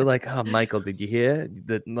 She'd be like, "Oh, Michael, did you hear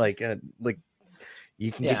that? Like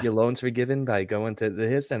you can get your loans forgiven by going to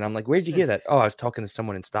this." And I'm like, "Where'd you hear that?" "Oh, I was talking to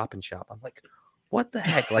someone in Stop and Shop." I'm like, "What the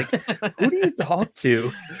heck? Like, who do you talk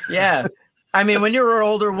to?" Yeah. I mean, when you're an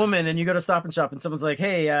older woman and you go to Stop and Shop and someone's like,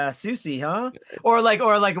 "Hey, Susi, huh?" Or like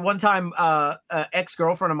one time,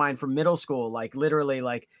 ex-girlfriend of mine from middle school, like literally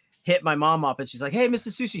like hit my mom up and she's like, "Hey,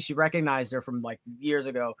 Mrs. Susi," she recognized her from like years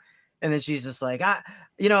ago. And then she's just like,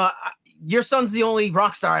 your son's the only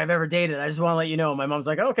rock star I've ever dated. I just want to let you know. My mom's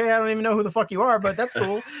like, okay, I don't even know who the fuck you are, but that's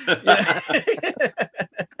cool.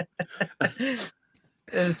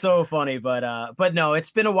 It's so funny, but no,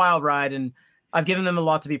 it's been a wild ride and I've given them a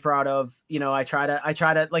lot to be proud of. I try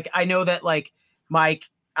to like, I know that like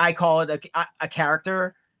I call it a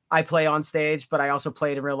character I play on stage, but I also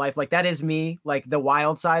play it in real life. Like that is me. Like the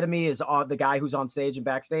wild side of me is the guy who's on stage and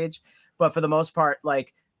backstage. But for the most part,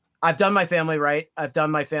 like I've done my family right. I've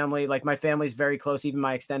done my family. Like my family's very close, even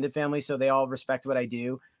my extended family. So they all respect what I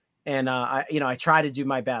do. And I try to do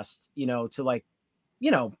my best, to like,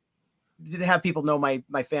 have people know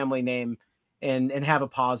my family name and have a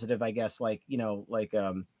positive, I guess, like,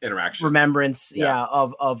 interaction, remembrance. Yeah.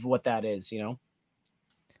 Of what that is,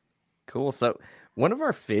 Cool. So one of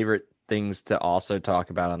our favorite things to also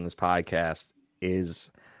talk about on this podcast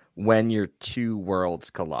is when your two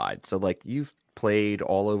worlds collide. So like you've played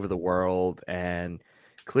all over the world and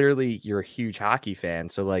clearly you're a huge hockey fan.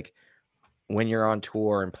 So like when you're on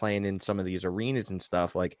tour and playing in some of these arenas and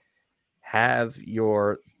stuff, like have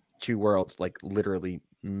your two worlds like literally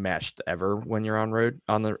meshed ever when you're on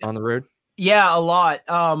the road? Yeah, a lot.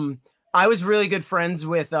 I was really good friends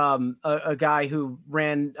with a guy who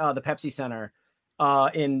ran the Pepsi Center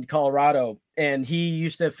in Colorado, and he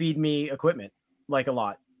used to feed me equipment like a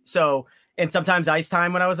lot. So, and sometimes ice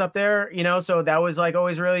time when I was up there, so that was like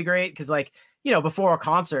always really great. Cause like, before a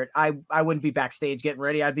concert, I wouldn't be backstage getting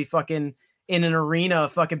ready. I'd be fucking in an arena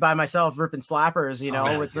fucking by myself, ripping slappers,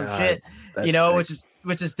 with some shit,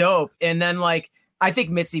 which is dope. And then like, I think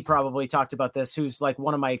Mitzi probably talked about this, who's like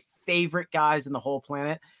one of my favorite guys in the whole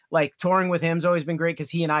planet. Like touring with him's always been great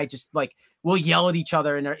because he and I just like we'll yell at each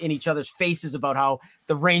other in each other's faces about how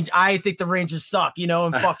I think the Rangers suck,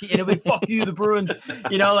 and fuck you, the Bruins,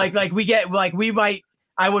 like we get like we might.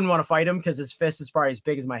 I wouldn't want to fight him because his fist is probably as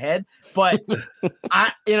big as my head, but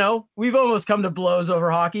we've almost come to blows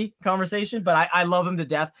over hockey conversation. But I love him to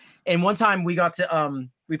death. And one time we got to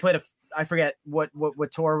we played I forget what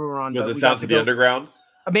tour we were on. Was it Sounds of the Underground?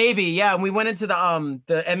 Maybe, yeah. And we went into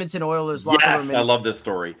the Edmonton Oilers locker room. Yes, I love this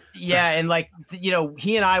story. Yeah, and like he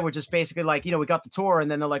and I were just basically like, we got the tour,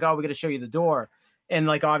 and then they're like, oh, we're gonna show you the door, and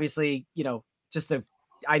like obviously,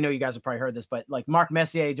 I know you guys have probably heard this, but like Mark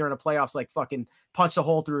Messier during the playoffs, like fucking punched a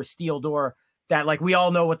hole through a steel door that like we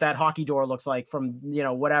all know what that hockey door looks like from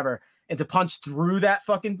whatever, and to punch through that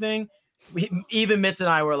fucking thing, even Mitz and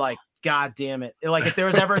I were like, God damn it. Like if there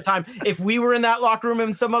was ever a time, if we were in that locker room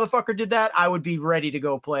and some motherfucker did that, I would be ready to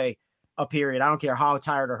go play a period. I don't care how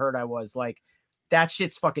tired or hurt I was. Like that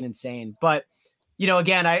shit's fucking insane. But,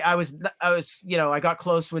 again, I got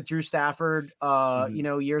close with Drew Stafford,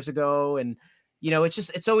 years ago. And,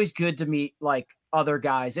 it's always good to meet like other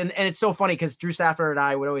guys. And it's so funny because Drew Stafford and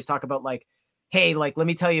I would always talk about like, hey, like, let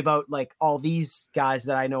me tell you about like all these guys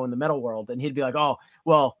that I know in the metal world. And he'd be like, oh,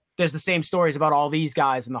 well, there's the same stories about all these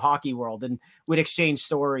guys in the hockey world. And we'd exchange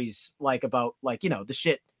stories like about like, the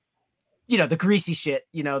shit, the greasy shit,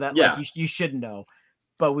 that like you shouldn't know,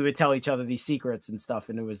 but we would tell each other these secrets and stuff.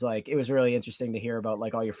 And it was really interesting to hear about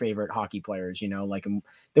like all your favorite hockey players, like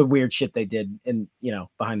the weird shit they did in,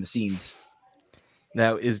 behind the scenes.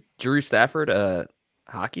 Now is Drew Stafford a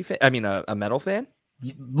hockey fan? I mean, a metal fan?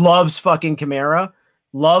 Loves fucking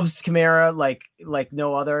loves Chimera like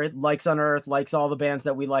no other, likes Unearth, likes all the bands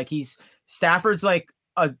that we like. Stafford's like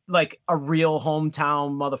a real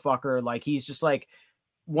hometown motherfucker. Like he's just like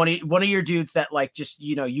one of your dudes that like just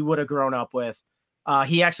you would have grown up with.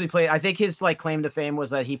 He actually played, I think his like claim to fame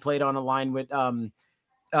was that he played on a line with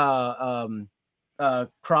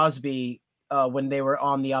Crosby when they were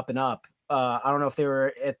on the up and up. I don't know if they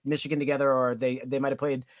were at Michigan together or they might have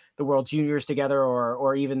played the World Juniors together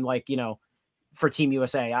or even like, for Team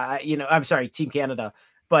USA. I'm sorry, Team Canada.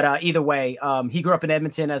 But either way, he grew up in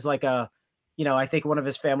Edmonton as like a, I think one of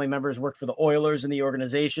his family members worked for the Oilers in the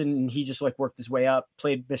organization, and he just like worked his way up,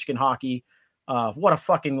 played Michigan hockey. What a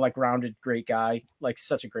fucking like rounded great guy, like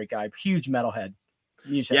such a great guy, huge metalhead.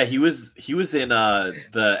 Yeah, he was in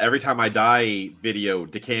the Every Time I Die video,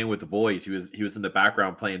 Decaying with the Boys. He was in the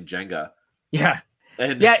background playing Jenga. Yeah.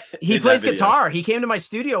 And yeah, he plays guitar. He came to my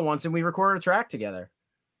studio once and we recorded a track together.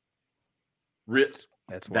 That's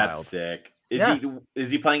sick.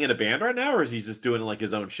 Is he playing in a band right now, or is he just doing like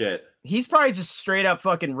his own shit? He's probably just straight up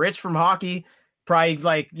fucking rich from hockey. Probably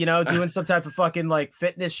like, doing some type of fucking like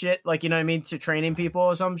fitness shit, like, to training people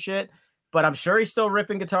or some shit. But I'm sure he's still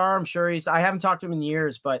ripping guitar. I'm sure I haven't talked to him in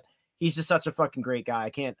years, but he's just such a fucking great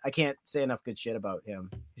guy. I can't say enough good shit about him.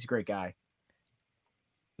 He's a great guy.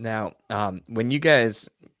 Now, when you guys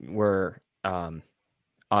were on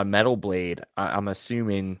Metal Blade, I'm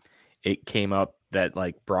assuming it came up that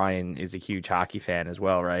like Brian is a huge hockey fan as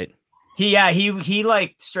well, right? He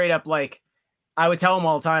like straight up like I would tell him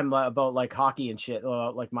all the time about like hockey and shit,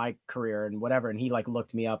 like my career and whatever, and he like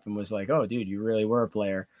looked me up and was like, "Oh, dude, you really were a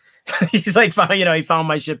player." He's like, he found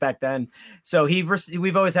my shit back then. So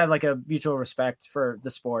we've always had like a mutual respect for the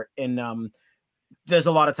sport, and there's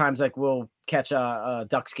a lot of times like we'll catch a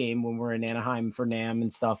Ducks game when we're in Anaheim for NAM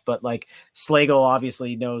and stuff, but like Slagle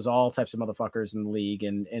obviously knows all types of motherfuckers in the league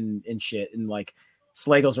and shit, and like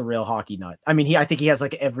Slagle's a real hockey nut. I mean, I think he has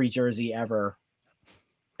like every jersey ever.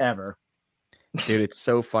 Dude, it's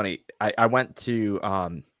so funny. I went to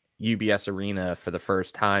UBS Arena for the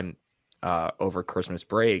first time over Christmas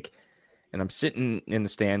break, and I'm sitting in the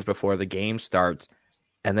stands before the game starts,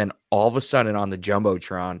 and then all of a sudden on the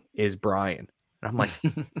Jumbotron is Brian. And I'm like,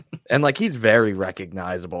 and like he's very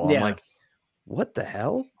recognizable. I'm like, what the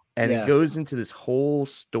hell? And it goes into this whole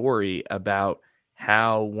story about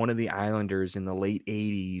how one of the Islanders in the late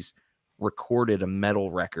 80s recorded a metal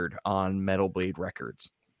record on Metal Blade Records.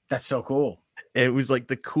 That's so cool. It was like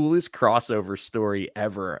the coolest crossover story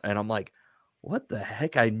ever. And I'm like, what the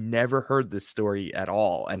heck? I never heard this story at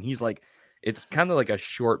all. And he's like, it's kind of like a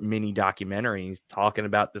short mini documentary. He's talking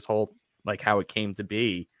about this whole, like how it came to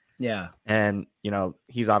be. Yeah. And,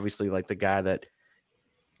 he's obviously like the guy that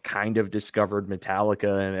kind of discovered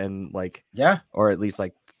Metallica and like, or at least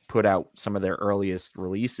like put out some of their earliest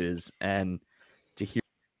releases. And to hear.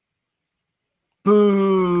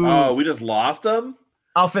 Boo. Oh, we just lost him?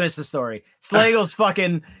 I'll finish the story. Slagle's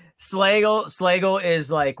fucking Slagle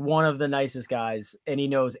is like one of the nicest guys, and he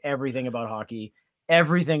knows everything about hockey,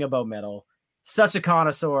 everything about metal. Such a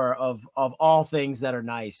connoisseur of all things that are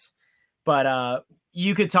nice. But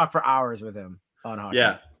you could talk for hours with him on hockey.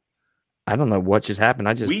 Yeah. I don't know what just happened.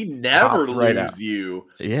 We never lose you.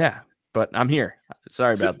 Yeah, but I'm here.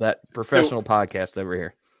 Sorry about that. Professional podcast over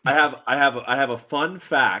here. I have a fun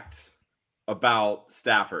fact about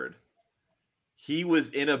Stafford. He was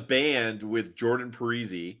in a band with Jordan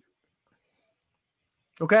Parisi.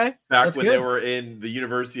 Okay. Back when they were in the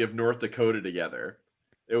University of North Dakota together.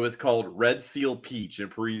 It was called Red Seal Peach, and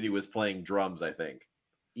Parisi was playing drums, I think.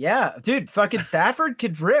 Yeah, dude, fucking Stafford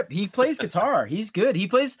could rip. He plays guitar. He's good. He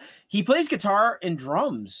plays guitar and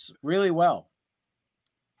drums really well.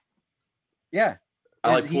 Yeah.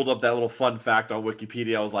 I pulled up that little fun fact on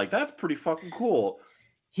Wikipedia. I was like, that's pretty fucking cool.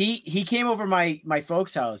 He came over my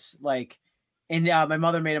folks' house, like, and my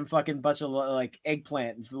mother made him fucking bunch of like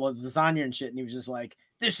eggplant and lasagna and shit, and he was just like,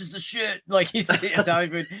 "This is the shit." Like he's Italian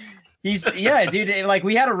food. Dude. Like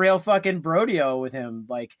we had a real fucking brodeo with him.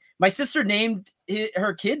 Like my sister named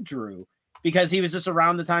her kid Drew because he was just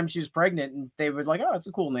around the time she was pregnant, and they were like, "Oh, that's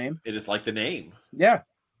a cool name." It is like the name. Yeah.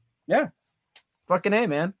 Fucking A,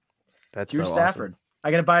 man. That's Drew so Stafford. Awesome.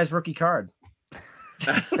 I gotta buy his rookie card.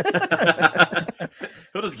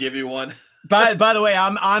 He'll just give you one. By the way,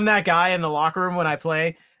 I'm that guy in the locker room when I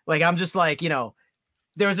play. Like I'm just like,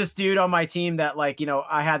 there was this dude on my team that like,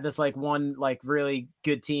 I had this like one like really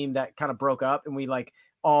good team that kind of broke up, and we like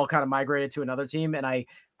all kind of migrated to another team, and I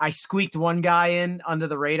squeaked one guy in under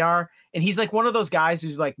the radar, and he's like one of those guys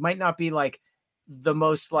who's like might not be like the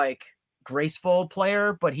most like graceful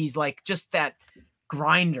player, but he's like just that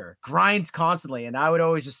grinds constantly. And I would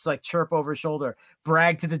always just like chirp over his shoulder,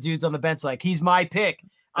 brag to the dudes on the bench like, he's my pick.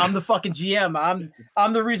 I'm the fucking GM.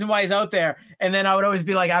 I'm the reason why he's out there. And then I would always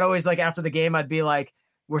be like, after the game, I'd be like,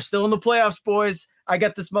 we're still in the playoffs, boys. I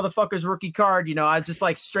got this motherfucker's rookie card. I just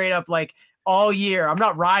like straight up like all year. I'm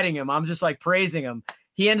not riding him. I'm just like praising him.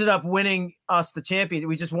 He ended up winning us the champion.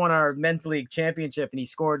 We just won our men's league championship, and he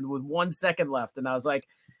scored with 1 second left. And I was like,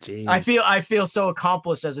 Jeez. I feel so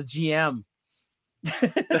accomplished as a GM.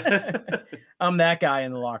 I'm that guy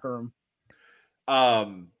in the locker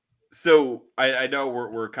room. So I know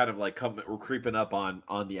we're kind of like we're creeping up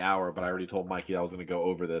on the hour, but I already told Mikey I was going to go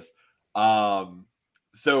over this.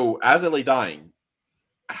 So as I lay dying,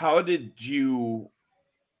 how did you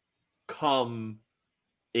come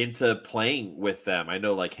into playing with them? I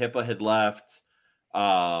know like HIPAA had left,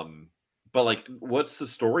 but like, what's the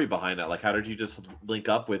story behind that? Like, how did you just link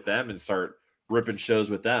up with them and start ripping shows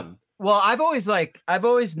with them? Well, I've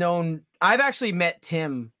always known, I've actually met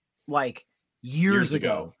Tim like years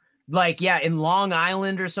ago. Like, yeah, in Long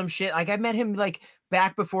Island or some shit. Like I met him like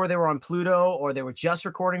back before they were on Pluto or they were just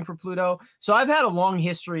recording for Pluto. So I've had a long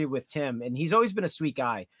history with Tim and he's always been a sweet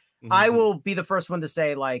guy. Mm-hmm. I will be the first one to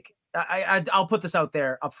say, like, I'll put this out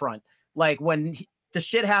there up front. Like when the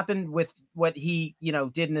shit happened with what he,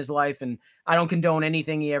 did in his life, and I don't condone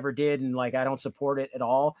anything he ever did, and like I don't support it at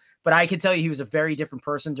all. But I can tell you he was a very different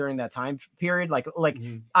person during that time period. Like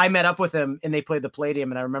mm-hmm. I met up with him and they played the Palladium,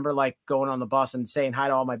 and I remember like going on the bus and saying hi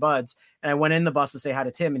to all my buds. And I went in the bus to say hi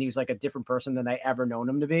to Tim, and he was like a different person than I ever known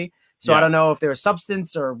him to be. So yeah. I don't know if there was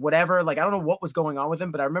substance or whatever. Like I don't know what was going on with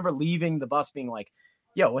him, but I remember leaving the bus being like,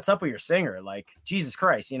 yo, what's up with your singer? Like, Jesus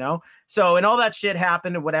Christ, So, and all that shit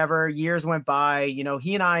happened and whatever, years went by,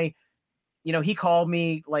 he and I, he called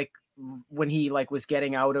me like when he like was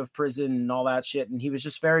getting out of prison and all that shit. And he was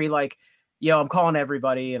just very like, yo, I'm calling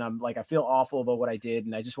everybody. And I'm like, I feel awful about what I did.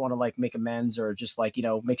 And I just want to like make amends or just like,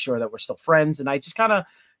 make sure that we're still friends. And I just kind of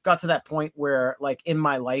got to that point where like in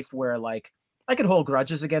my life where like I could hold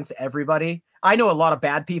grudges against everybody. I know a lot of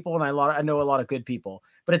bad people and I know a lot of good people,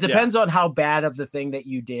 but it depends on how bad of the thing that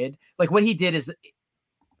you did. Like what he did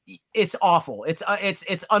it's awful. It's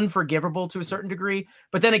unforgivable to a certain degree.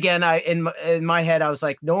 But then again, in my head, I was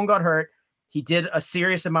like, no one got hurt. He did a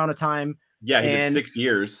serious amount of time. Yeah. He did 6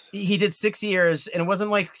 years. He did 6 years, and it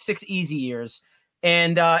wasn't like 6 easy years.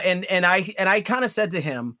 And I kind of said to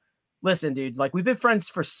him, listen, dude, like we've been friends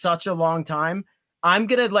for such a long time. I'm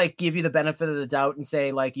going to like give you the benefit of the doubt and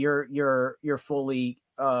say like, you're fully,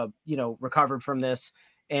 recovered from this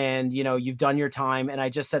and, you've done your time. And I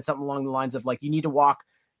just said something along the lines of like, you need to walk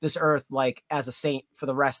this earth, like as a saint for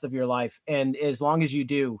the rest of your life. And as long as you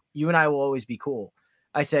do, you and I will always be cool.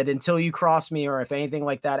 I said, until you cross me, or if anything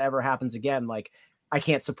like that ever happens again, like I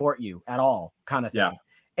can't support you at all kind of thing. Yeah.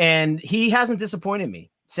 And he hasn't disappointed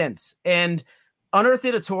me since. And Unearth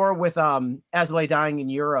did a tour with As I Lay Dying in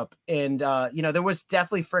Europe, and there was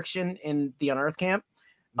definitely friction in the Unearth camp,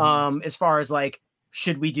 as far as like,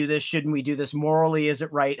 should we do this? Shouldn't we do this? Morally, is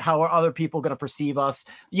it right? How are other people going to perceive us?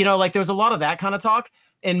 Like there was a lot of that kind of talk.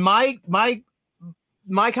 And my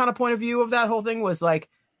kind of point of view of that whole thing was like,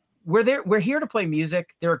 we're here to play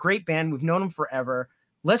music. They're a great band. We've known them forever.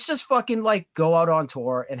 Let's just fucking like go out on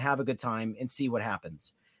tour and have a good time and see what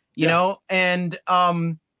happens, you know? And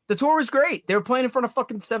the tour was great. They were playing in front of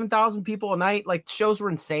fucking 7,000 people a night. Like shows were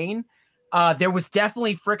insane. There was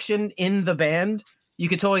definitely friction in the band. You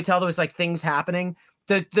could totally tell there was like things happening.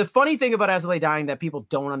 The funny thing about As I Lay Dying that people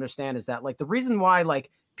don't understand is that like the reason why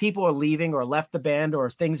like people are leaving or left the band or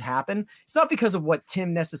things happen, it's not because of what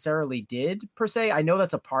Tim necessarily did per se. I know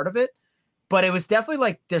that's a part of it, but it was definitely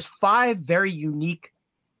like there's 5 very unique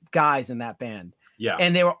guys in that band. Yeah.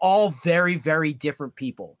 And they were all very, very different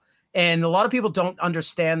people. And a lot of people don't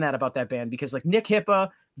understand that about that band because like Nick Hippa,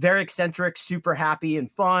 very eccentric, super happy and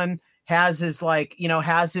fun, has his like,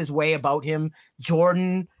 has his way about him.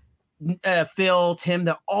 Jordan, Phil, Tim,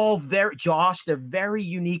 Josh, they're very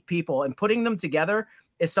unique people, and putting them together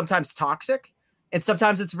is sometimes toxic and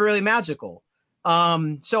sometimes it's really magical.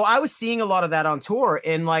 So I was seeing a lot of that on tour,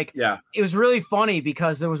 and like, it was really funny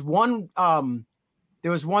because there was one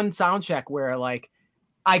sound check where like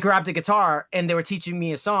I grabbed a guitar and they were teaching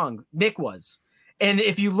me a song. Nick was. And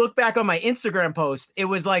if you look back on my Instagram post, it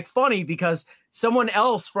was like funny because someone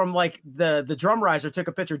else from like the drum riser took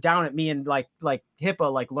a picture down at me and like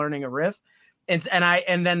Hippa, like learning a riff. And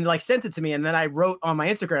then like sent it to me. And then I wrote on my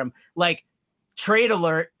Instagram, like, trade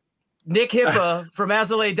alert, Nick Hippa from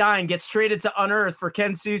As I Lay Dying gets traded to Unearth for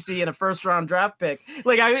Ken Susi and a first-round draft pick.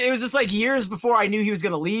 Like it was just like years before I knew he was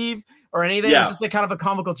going to leave or anything. Yeah. It was just like kind of a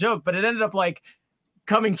comical joke, but it ended up like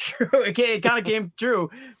coming true. It kind of came true,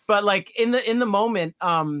 but like in the moment,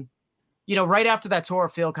 right after that tour,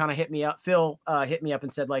 Phil kind of hit me up. Phil hit me up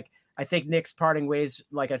and said like, I think Nick's parting ways.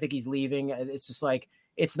 Like, I think he's leaving. It's just like,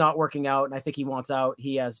 it's not working out. And I think he wants out.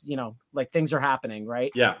 He has, like things are happening.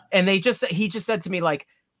 Right. Yeah. And he just said to me, like,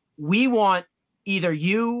 we want either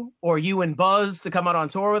you or you and Buzz to come out on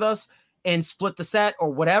tour with us and split the set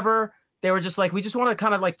or whatever. They were just like, we just want to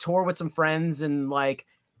kind of like tour with some friends and like,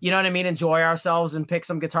 you know what I mean, enjoy ourselves and pick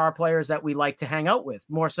some guitar players that we like to hang out with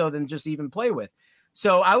more so than just even play with.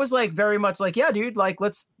 So I was like, very much like, yeah, dude, like,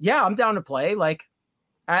 I'm down to play. Like,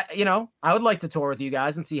 I would like to tour with you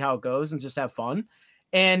guys and see how it goes and just have fun.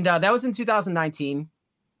 And that was in 2019.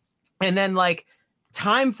 And then like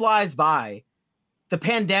time flies by. The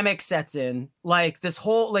pandemic sets in, like this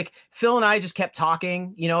whole, like Phil and I just kept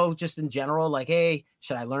talking, just in general, like, hey,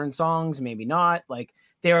 should I learn songs? Maybe not. Like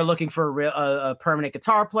they are looking for a permanent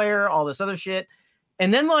guitar player, all this other shit.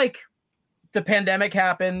 And then like the pandemic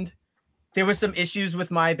happened. There was some issues with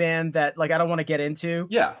my band that like, I don't want to get into.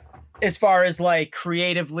 Yeah. As far as like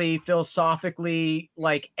creatively, philosophically,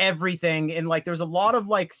 like everything. And like, there was a lot of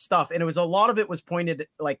like stuff, and a lot of it was pointed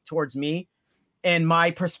like towards me and my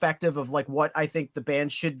perspective of like what I think the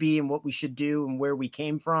band should be and what we should do and where we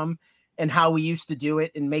came from and how we used to do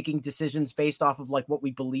it, and making decisions based off of like what we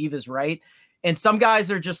believe is right. And some guys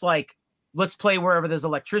are just like, let's play wherever there's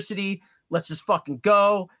electricity. Let's just fucking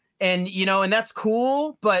go. And, and that's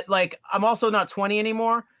cool. But like, I'm also not 20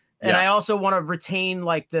 anymore. And I also want to retain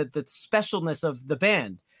like the specialness of the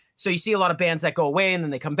band. So you see a lot of bands that go away and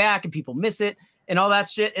then they come back and people miss it and all that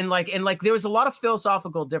shit. And like there was a lot of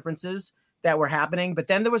philosophical differences that were happening, but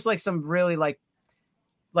then there was like some really like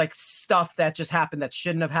stuff that just happened that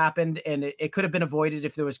shouldn't have happened. And it could have been avoided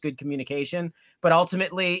if there was good communication, but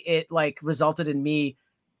ultimately it like resulted in me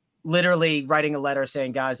literally writing a letter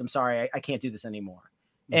saying, guys, I'm sorry, I can't do this anymore.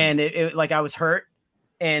 Mm-hmm. And it like, I was hurt,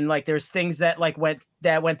 and like, there's things that like went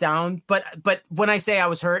down, but when I say I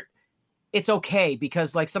was hurt, it's okay,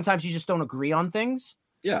 because like, sometimes you just don't agree on things.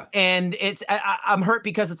 Yeah. And I'm hurt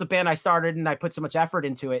because it's a band I started and I put so much effort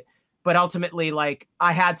into it. But ultimately, like,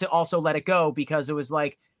 I had to also let it go, because it was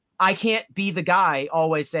like, I can't be the guy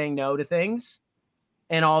always saying no to things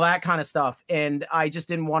and all that kind of stuff. And I just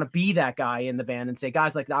didn't want to be that guy in the band and say,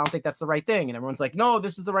 guys, like, I don't think that's the right thing. And everyone's like, no,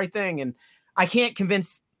 this is the right thing. And I can't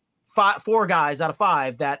convince 4 guys out of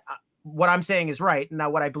 5 that what I'm saying is right, and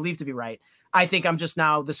not what I believe to be right. I think I'm just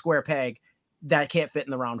now the square peg that can't fit in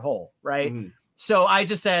the round hole. Right. Mm-hmm. So I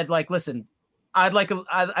just said, like, listen, I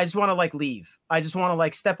just want to like leave. I just want to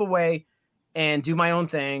like step away and do my own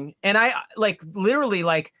thing. And I like literally,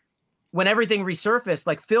 like, when everything resurfaced,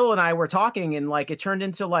 like Phil and I were talking, and like it turned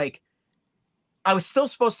into like I was still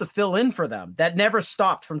supposed to fill in for them. That never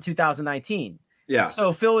stopped from 2019. Yeah.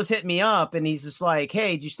 So Phil was hitting me up, and he's just like,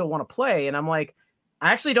 hey, do you still want to play? And I'm like,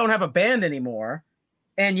 I actually don't have a band anymore.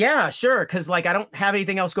 And yeah, sure. Cause like, I don't have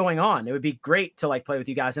anything else going on. It would be great to like play with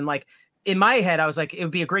you guys. And like, in my head, I was like, it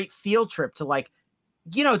would be a great field trip to like,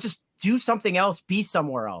 just do something else, be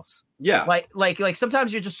somewhere else. Yeah. Like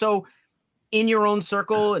sometimes you're just so in your own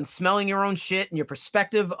circle and smelling your own shit, and your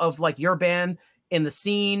perspective of like your band in the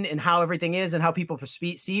scene and how everything is and how people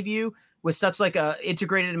perceive you was such like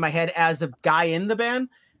integrated in my head as a guy in the band.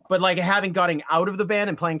 But like having gotten out of the band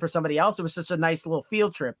and playing for somebody else, it was such a nice little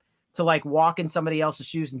field trip to like walk in somebody else's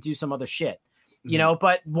shoes and do some other shit,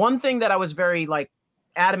 But one thing that I was very like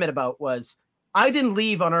adamant about was I didn't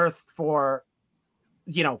leave Unearth for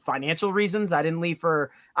financial reasons. I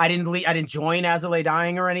didn't join As I Lay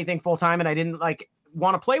Dying or anything full time, and I didn't like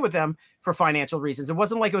want to play with them for financial reasons. It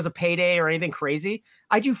wasn't like it was a payday or anything crazy.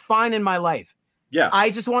 I do fine in my life. Yeah. I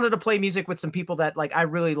just wanted to play music with some people that like I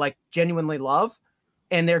really like genuinely love,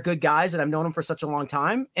 and they're good guys, and I've known them for such a long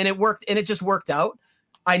time, and it worked, and it just worked out.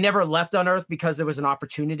 I never left Unearth because there was an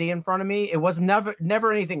opportunity in front of me. It was never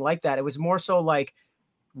anything like that. It was more so like,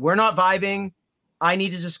 we're not vibing. I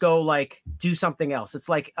need to just go like do something else. It's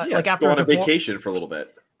like like after go on a vacation for a little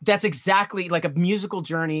bit. That's exactly like a musical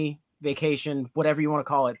journey, vacation, whatever you want to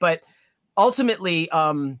call it. But ultimately,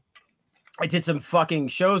 I did some fucking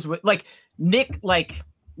shows with like Nick. Like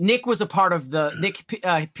Nick was a part of the Nick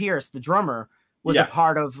Pierce, the drummer, was a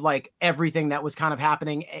part of like everything that was kind of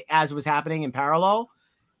happening as it was happening in parallel.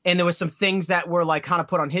 And there was some things that were like kind of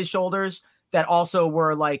put on his shoulders that also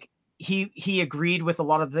were like he agreed with a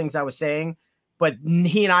lot of the things I was saying, but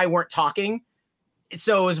he and I weren't talking.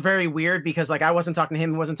 So it was very weird because like I wasn't talking to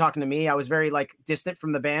him, he wasn't talking to me. I was very like distant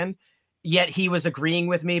from the band, yet he was agreeing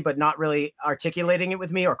with me, but not really articulating it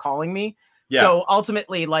with me or calling me. Yeah. So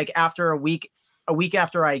ultimately, like after a week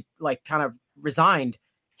after I like kind of resigned,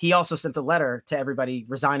 he also sent a letter to everybody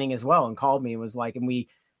resigning as well and called me and was like, and we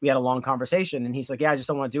had a long conversation, and he's like, yeah, I just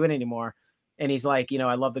don't want to do it anymore. And he's like,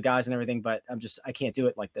 I love the guys and everything, but I can't do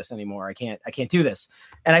it like this anymore. I can't do this.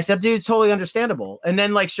 And I said, dude, totally understandable. And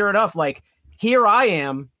then like, sure enough, like here I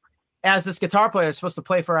am as this guitar player supposed to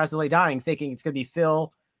play for As I Lay Dying, thinking it's going to be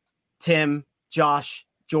Phil, Tim, Josh,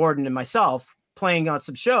 Jordan, and myself playing on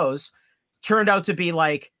some shows. Turned out to be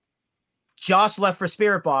like Josh left for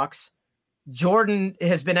Spirit Box. Jordan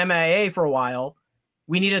has been MIA for a while.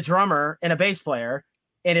 we need a drummer and a bass player,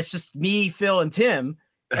 and it's just me, Phil, and Tim.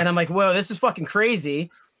 And I'm like, whoa, this is fucking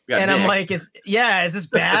crazy. And Nick. I'm like, is this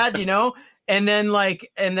bad? And then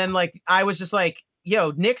I was just like,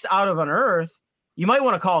 yo, Nick's out of Unearth. You might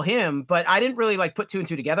want to call him, but I didn't really like put 2 and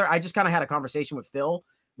 2 together. I just kind of had a conversation with Phil.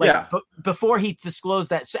 Before he disclosed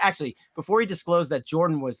that, before he disclosed that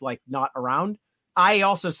Jordan was like not around, I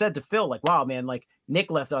also said to Phil, like, wow, man, like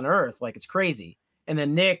Nick left Unearth, like it's crazy. And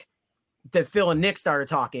then Phil and Nick started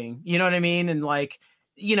talking, you know what I mean? And like,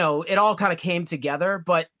 it all kind of came together.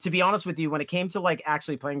 But to be honest with you, when it came to like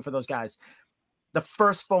actually playing for those guys, the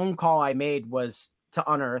first phone call I made was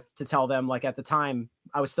to Unearth to tell them, like, at the time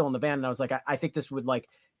I was still in the band, and I was like, I think this would like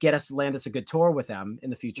land us a good tour with them in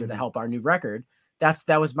the future to help our new record.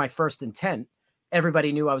 That was my first intent.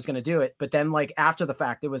 Everybody knew I was going to do it. But then like after the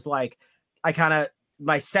fact, it was like,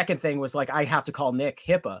 my second thing was like, I have to call Nick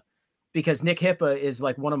Hippa, because Nick Hippa is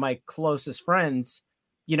like one of my closest friends,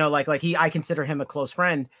 I consider him a close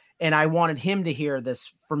friend. And I wanted him to hear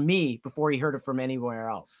this from me before he heard it from anywhere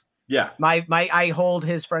else. Yeah. I hold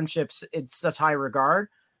his friendships in such high regard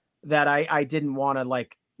that I didn't want to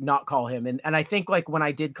like not call him. And I think like when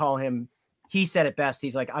I did call him, he said it best.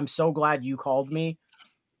 He's like, I'm so glad you called me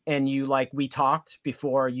and you like, we talked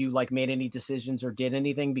before you like made any decisions or did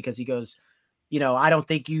anything, because he goes, I don't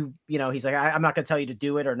think he's like, I'm not going to tell you to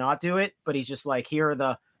do it or not do it, but he's just like, here are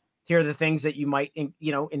the things that you might,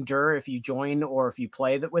 endure if you join or if you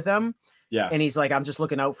play that with them. Yeah. And he's like, I'm just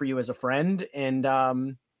looking out for you as a friend.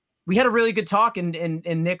 And, we had a really good talk, and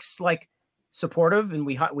Nick's like supportive, and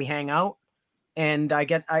we hang out, and I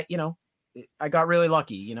got really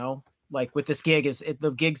lucky, like with this gig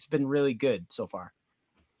the gig's been really good so far.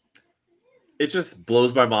 It just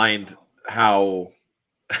blows my mind how,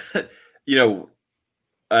 a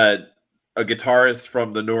guitarist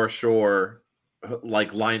from the North Shore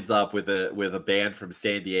like lines up with a band from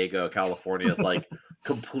San Diego, California. It's like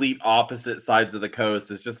complete opposite sides of the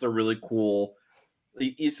coast. It's just a really cool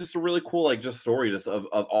like just story just of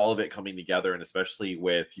all of it coming together, and especially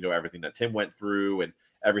with everything that Tim went through and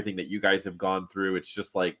everything that you guys have gone through. It's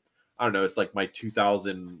just like, I don't know, it's like my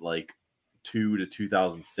 2002 to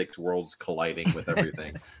 2006 worlds colliding with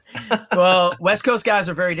everything. Well, West Coast guys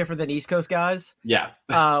are very different than East Coast guys. Yeah.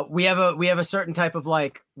 We have a certain type of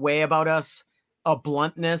like way about us, a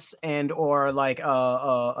bluntness and or like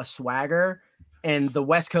a swagger, and the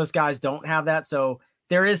West Coast guys don't have that. So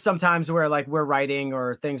there is sometimes where like we're writing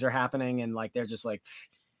or things are happening and like they're just like,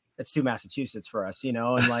 it's too Massachusetts for us,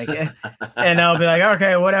 and like, and I'll be like,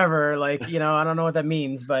 okay, whatever, like, I don't know what that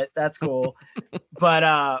means, but that's cool.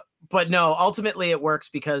 But no, ultimately it works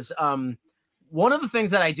because one of the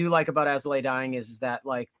things that I do like about As I Lay Dying is that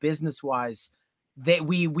like business wise,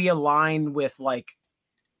 we align with like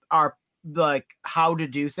our like how to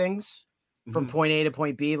do things from point A to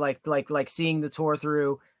point B, like seeing the tour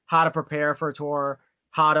through, how to prepare for a tour,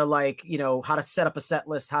 how to like, how to set up a set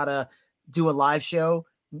list, how to do a live show.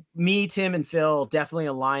 Me, Tim, and Phil definitely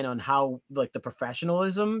align on how like the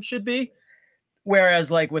professionalism should be.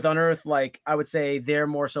 Whereas like with Unearth, like I would say they're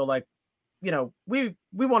more so like, we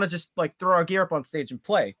want to just like throw our gear up on stage and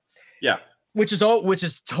play. Yeah. Which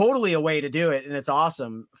is totally a way to do it. And it's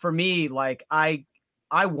awesome for me. Like I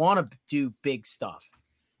want to do big stuff.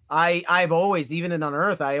 I've always, even in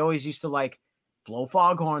Unearth, I always used to like blow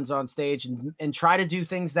foghorns on stage and try to do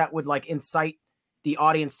things that would like incite the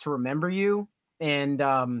audience to remember you. And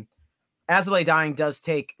As I Lay Dying does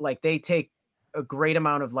take a great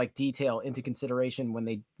amount of like detail into consideration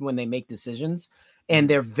when they make decisions, and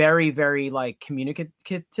they're very, very like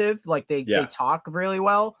communicative. Like they talk really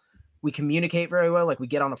well. We communicate very well. Like we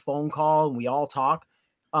get on a phone call and we all talk.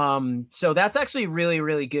 So that's actually really,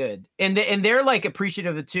 really good. And they're like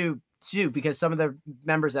appreciative of it too, because some of the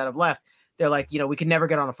members that have left, they're like, we could never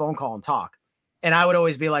get on a phone call and talk. And I would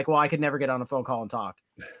always be like, well, I could never get on a phone call and talk.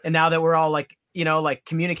 And now that we're all like, like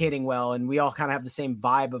communicating well, and we all kind of have the same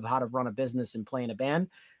vibe of how to run a business and play in a band,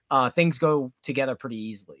 things go together pretty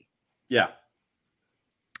easily. Yeah.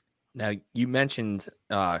 Now you mentioned,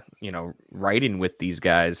 writing with these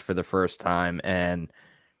guys for the first time. And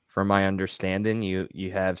from my understanding,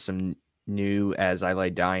 you have some new As I Lay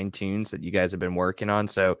Dying tunes that you guys have been working on.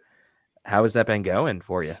 So how has that been going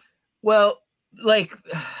for you? Well, like,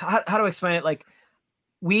 how do I explain it? Like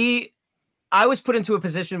I was put into a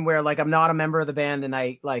position where like, I'm not a member of the band, and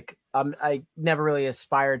I never really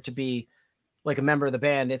aspired to be like a member of the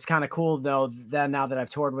band. It's kind of cool though, that now that I've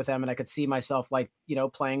toured with them and I could see myself like,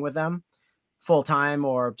 playing with them full time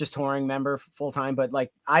or just touring member full time. But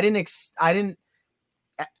like, I didn't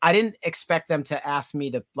expect them to ask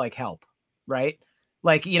me to like help. Right.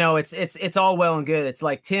 Like, it's all well and good. It's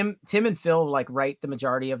like Tim and Phil like write the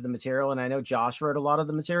majority of the material, and I know Josh wrote a lot of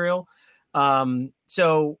the material.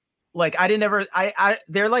 So like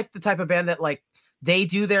they're like the type of band that like they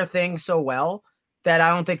do their thing so well that I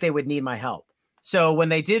don't think they would need my help. So when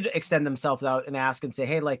they did extend themselves out and ask and say,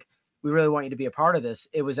 hey, like, we really want you to be a part of this,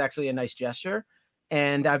 it was actually a nice gesture.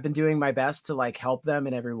 And I've been doing my best to like help them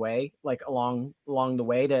in every way, like along the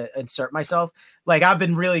way to insert myself. Like I've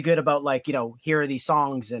been really good about like, here are these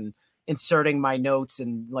songs and inserting my notes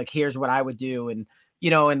and like, here's what I would do. And,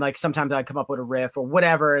 and like, sometimes I come up with a riff or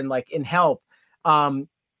whatever. And like in help, I'm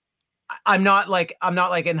not like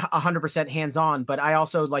in 100% hands-on, but I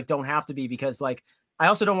also like don't have to be, because like, I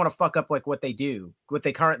also don't want to fuck up like what they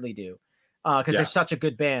currently do. Cause they're such a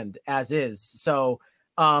good band as is. So,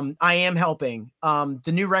 I am helping.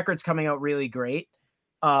 The new record's coming out really great.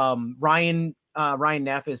 Ryan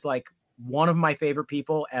Neff is like one of my favorite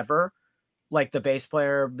people ever. Like the bass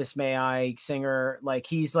player, Miss May I singer, like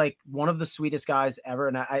he's like one of the sweetest guys ever.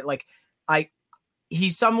 And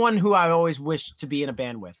he's someone who I always wished to be in a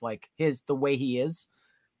band with, like the way he is.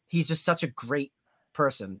 He's just such a great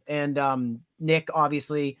person. And, Nick,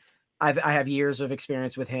 obviously I have years of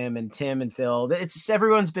experience with him, and Tim and Phil. It's just,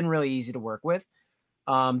 everyone's been really easy to work with.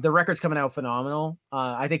 The record's coming out phenomenal.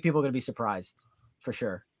 I think people are going to be surprised for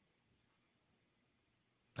sure.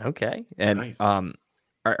 Okay. And nice.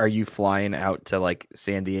 Are you flying out to like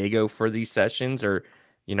San Diego for these sessions, or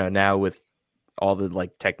now with all the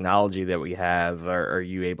like technology that we have, are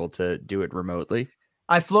you able to do it remotely?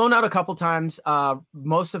 I've flown out a couple times.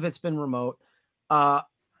 Most of it's been remote.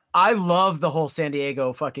 I love the whole San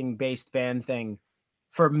Diego fucking based band thing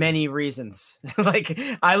for many reasons. Like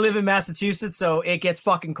I live in Massachusetts, so it gets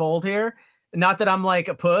fucking cold here. Not that I'm like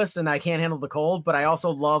a puss and I can't handle the cold, but I also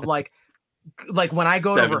love like when I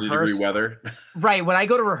go to rehearse weather. Right. When I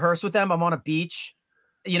go to rehearse with them, I'm on a beach,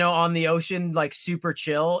 on the ocean, like super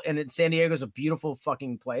chill. And San Diego's a beautiful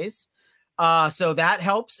fucking place. So that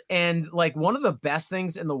helps. And like one of the best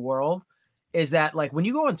things in the world is that like when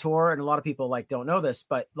you go on tour, and a lot of people like don't know this,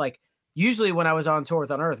 but like usually when I was on tour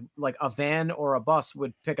with Unearth, like a van or a bus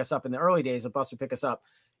would pick us up in the early days. A bus would pick us up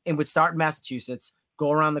and would start in Massachusetts,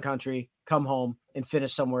 go around the country, come home, and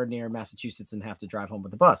finish somewhere near Massachusetts and have to drive home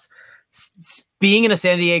with the bus. Being in a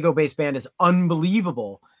San Diego based band is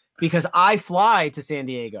unbelievable, because I fly to San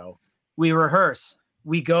Diego, we rehearse,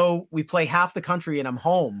 we play half the country, and I'm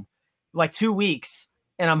home like 2 weeks,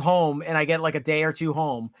 and I'm home, and I get like a day or two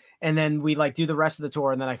home. And then we like do the rest of the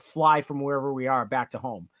tour, and then I fly from wherever we are back to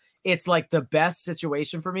home. It's like the best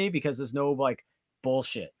situation for me, because there's no like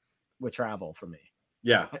bullshit with travel for me.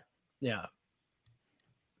 Yeah. Yeah.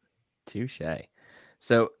 Touche.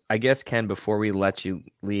 So I guess, Ken, before we let you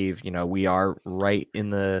leave, we are right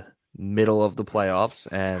in the middle of the playoffs,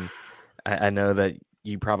 and I know that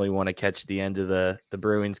you probably want to catch the end of the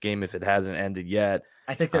Bruins game if it hasn't ended yet.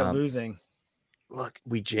 I think they're losing. Look,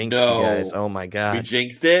 we jinxed you guys. Oh my God. We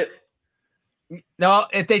jinxed it. No,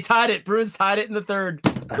 if they tied it, Bruins tied it in the third.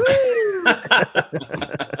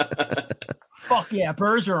 Fuck yeah,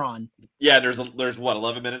 Burrs are on. Yeah, there's what,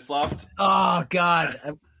 11 minutes left? Oh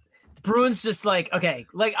God. Bruins just like, okay,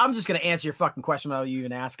 like I'm just gonna answer your fucking question without you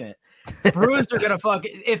even asking it. Bruins are gonna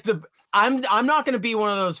I'm not gonna be one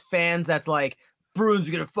of those fans that's like, Bruins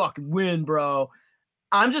are gonna fucking win, bro.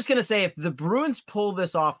 I'm just gonna say, if the Bruins pull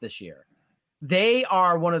this off this year, they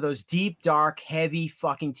are one of those deep, dark, heavy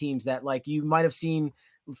fucking teams that like you might have seen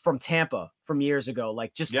from Tampa from years ago.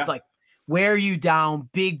 Like just like wear you down,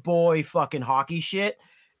 big boy fucking hockey shit.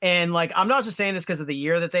 And like, I'm not just saying this because of the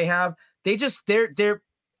year that they have.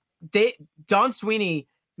 Don Sweeney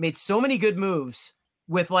made so many good moves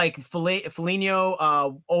with like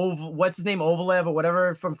Foligno, what's his name? Ovalev or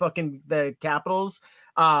whatever from fucking the Capitals,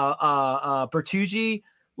 Bertuzzi.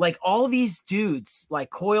 Like all these dudes, like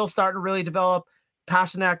Coyle starting to really develop,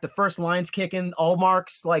 Pasternak, the first line's kicking,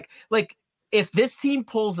 Allmarks. Like if this team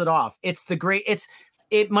pulls it off,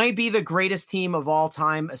 it might be the greatest team of all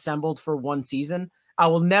time assembled for one season. I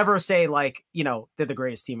will never say like, they're the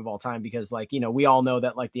greatest team of all time, because like, we all know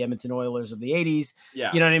that like the Edmonton Oilers of the 80s,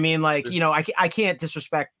 you know what I mean? Like, I can't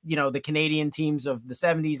disrespect, the Canadian teams of the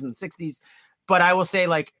 70s and the 60s, but I will say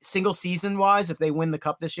like single season wise, if they win the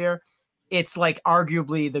cup this year, it's like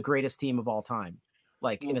arguably the greatest team of all time,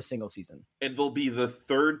 like in a single season. And they'll be the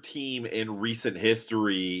third team in recent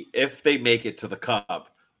history, if they make it to the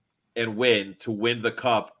cup and win the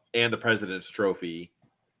cup and the President's Trophy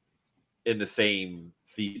in the same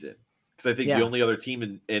season. Because I think the only other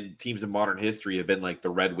team in teams in modern history have been like the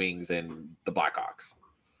Red Wings and the Blackhawks.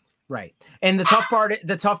 Right. And the tough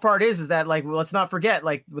part is that like, let's not forget,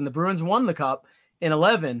 like when the Bruins won the cup in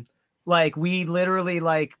 2011, Like we literally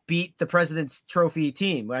like beat the President's Trophy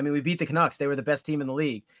team. I mean, we beat the Canucks. They were the best team in the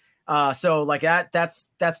league. So like that's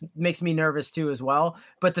makes me nervous too as well.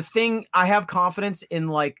 But the thing, I have confidence in,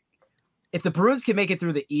 like, if the Bruins can make it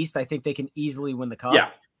through the East, I think they can easily win the Cup. Yeah.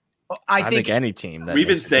 I think any team that we've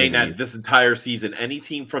been makes it saying through the that East. this entire season, any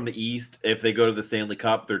team from the East, if they go to the Stanley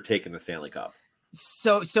Cup, they're taking the Stanley Cup.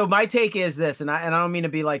 So my take is this, and I don't mean to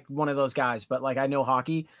be like one of those guys, but like I know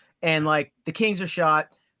hockey, and like the Kings are shot,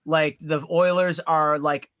 like the Oilers are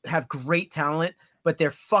like have great talent, but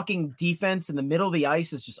their fucking defense in the middle of the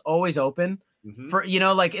ice is just always open for, you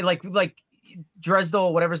know, like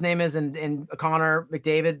Dresdel, whatever his name is, and Connor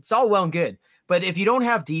McDavid. It's all well and good, but if you don't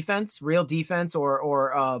have defense, real defense,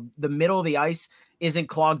 or the middle of the ice isn't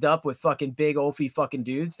clogged up with fucking big oafy fucking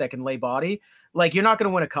dudes that can lay body, like you're not going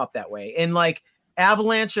to win a cup that way. And like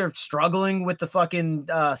Avalanche are struggling with the fucking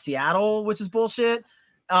Seattle, which is bullshit.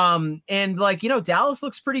 And like, you know, Dallas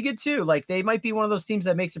looks pretty good too. Like they might be one of those teams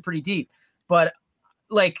that makes it pretty deep, but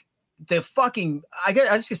like the fucking, I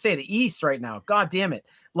just gonna say the East right now. God damn it.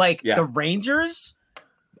 Like the Rangers,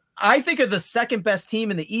 I think are the second best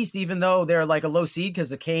team in the East, even though they're like a low seed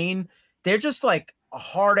because of Kane. They're just like a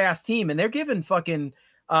hard ass team, and they're giving fucking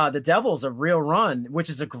the Devils a real run, which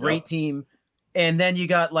is a great team. And then you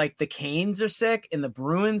got like the Canes are sick and the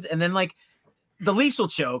Bruins, and then like the Leafs will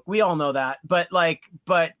choke. We all know that, but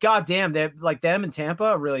goddamn, they're like them and Tampa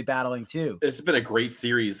are really battling too. It's been a great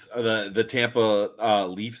series, the Tampa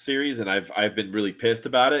Leaf series, and I've been really pissed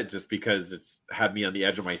about it just because it's had me on the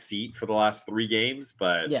edge of my seat for the last 3 games.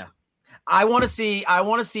 But yeah, I want to see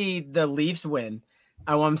the Leafs win.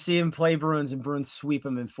 I want to see them play Bruins and Bruins sweep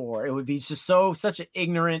them in 4. It would be just such an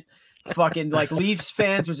ignorant fucking like Leafs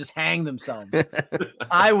fans would just hang themselves.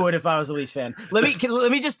 I would if I was a Leafs fan. Let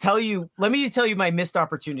me just tell you my missed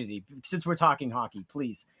opportunity since we're talking hockey,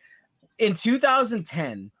 please. In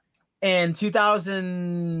 2010 and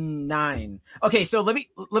 2009. Okay, so let me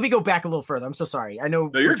go back a little further. I'm so sorry. I know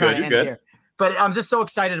you're good. You're good. Here, but I'm just so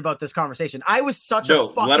excited about this conversation. I was such a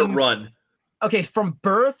fucking, let it run. Okay, from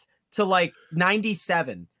birth to like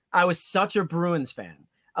 97, I was such a Bruins fan.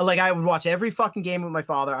 Like I would watch every fucking game with my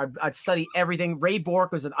father. I'd study everything. Ray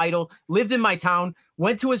Bourque was an idol, lived in my town,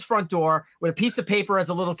 went to his front door with a piece of paper as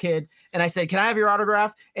a little kid. And I said, "Can I have your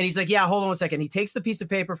autograph?" And he's like, "Yeah, hold on 1 second." He takes the piece of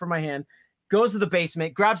paper from my hand, goes to the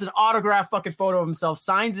basement, grabs an autograph fucking photo of himself,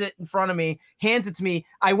 signs it in front of me, hands it to me.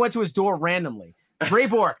 I went to his door randomly. Ray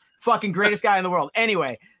Bourque, fucking greatest guy in the world.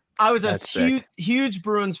 Anyway, I was a huge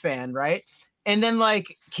Bruins fan, right? And then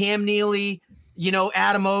like Cam Neely, you know,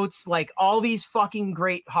 Adam Oates, like all these fucking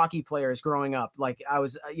great hockey players growing up. Like I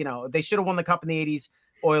was, you know, they should have won the cup in the 80s.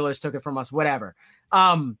 Oilers took it from us, whatever.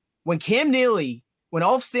 When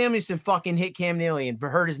Ulf Samuelsson fucking hit Cam Neely and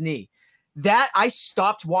hurt his knee, that I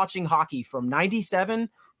stopped watching hockey from 97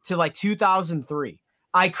 to like 2003.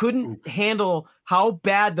 I couldn't handle how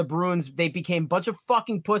bad the Bruins, they became a bunch of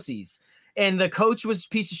fucking pussies. And the coach was a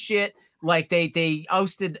piece of shit. Like they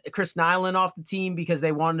ousted Chris Nyland off the team because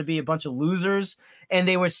they wanted to be a bunch of losers. And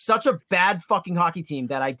they were such a bad fucking hockey team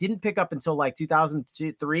that I didn't pick up until like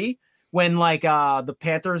 2003 when like the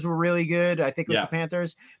Panthers were really good. I think it was the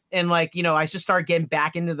Panthers. And like, you know, I just started getting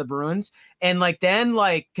back into the Bruins. And like then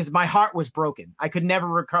like, because my heart was broken. I could never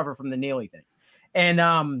recover from the Neely thing.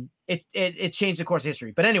 And it changed the course of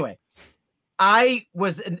history. But anyway, I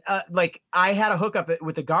was like, I had a hookup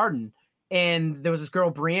with the Garden. And there was this girl,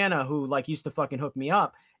 Brianna, who like used to fucking hook me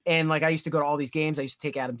up. And like, I used to go to all these games. I used to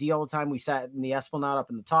take Adam D all the time. We sat in the Esplanade up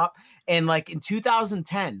in the top. And like in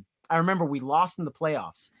 2010, I remember we lost in the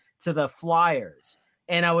playoffs to the Flyers.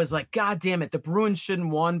 And I was like, God damn it. The Bruins shouldn't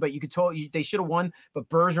have won, but you could tell they should have won. But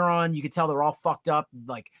Bergeron, you could tell they're all fucked up,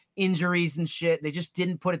 like injuries and shit. They just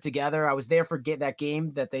didn't put it together. I was there for that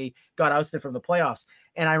game that they got ousted from the playoffs.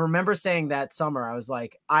 And I remember saying that summer, I was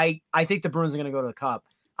like, I think the Bruins are going to go to the Cup.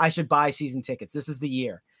 I should buy season tickets. This is the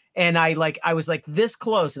year. And I was like this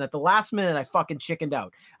close. And at the last minute, I fucking chickened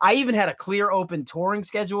out. I even had a clear open touring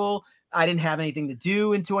schedule. I didn't have anything to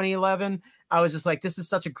do in 2011. I was just like, this is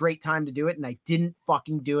such a great time to do it. And I didn't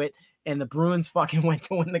fucking do it. And the Bruins fucking went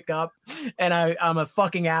to win the Cup. And I'm a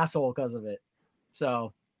fucking asshole because of it.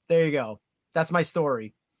 So there you go. That's my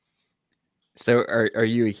story. So are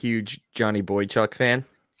you a huge Johnny Boychuk fan?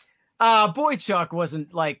 Boychuk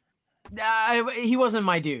wasn't like, he wasn't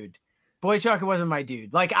my dude. Boychuk wasn't my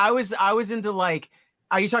dude. Like I was into like,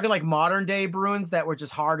 are you talking like modern day Bruins that were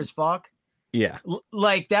just hard as fuck? Yeah.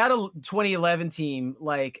 Like that 2011 team.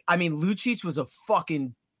 Like, I mean, Lucic was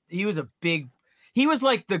he was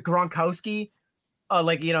like the Gronkowski,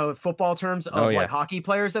 like, you know, football terms of like hockey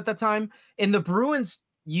players at the time. And the Bruins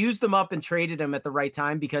used them up and traded him at the right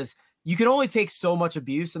time because you can only take so much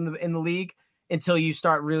abuse in the league until you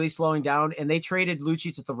start really slowing down. And they traded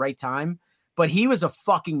Lucic at the right time, but he was a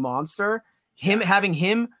fucking monster. Having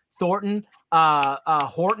him, Thornton,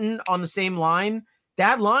 Horton on the same line.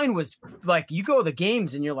 That line was like, you go to the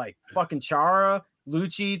games and you're like fucking Chara,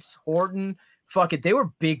 Lucic, Horton, fuck it. They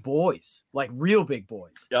were big boys, like real big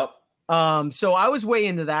boys. Yep. So I was way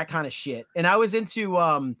into that kind of shit. And I was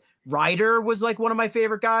into, Ryder was like one of my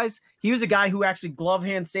favorite guys. He was a guy who actually glove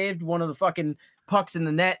hand saved one of the fucking pucks in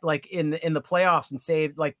the net, like in the playoffs, and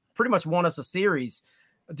saved, like, pretty much won us a series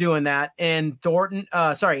doing that. And Thornton,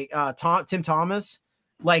 Tim Thomas,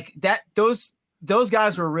 like that, those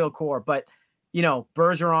guys were a real core. But you know,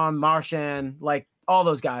 Bergeron, Marchand, like all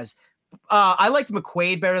those guys. I liked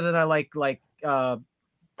McQuaid better than I like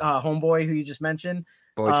homeboy who you just mentioned.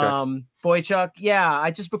 Boychuk. Yeah,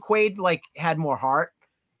 I just McQuaid like had more heart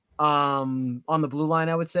on the blue line,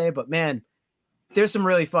 I would say. But man, those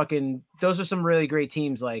are some really great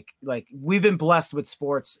teams. Like we've been blessed with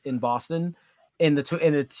sports in Boston in the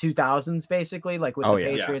 2000s, basically, like with the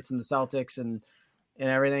Patriots and the Celtics and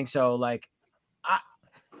everything. So like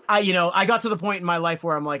I got to the point in my life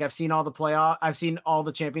where I'm like, I've seen all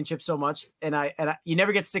the championships so much, and you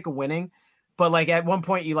never get sick of winning. But like at one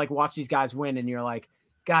point you like watch these guys win and you're like,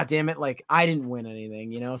 God damn it, like I didn't win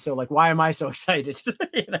anything, so like why am I so excited?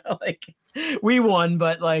 Like we won,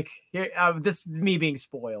 but like here, this me being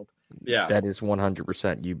spoiled. Yeah, that is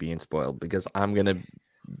 100% you being spoiled, because I'm gonna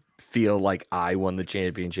feel like I won the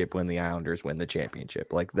championship when the Islanders win the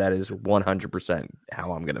championship. Like that is 100%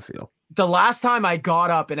 how I'm gonna feel. The last time I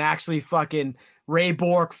got up and actually fucking Ray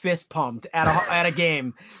Bork fist pumped at a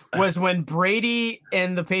game was when Brady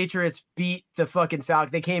and the Patriots beat the fucking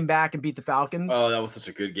Falcons. They came back and beat the Falcons. Oh, that was such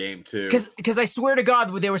a good game too. Because I swear to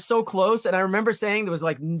God, they were so close. And I remember saying there was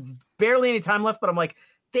like barely any time left, but I'm like,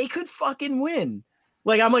 they could fucking win.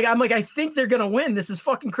 I'm like, I think they're gonna win. This is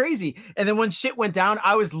fucking crazy. And then when shit went down,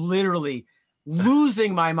 I was literally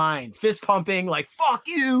losing my mind, fist pumping, like fuck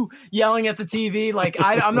you, yelling at the TV. Like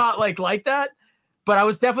I'm not like that. But I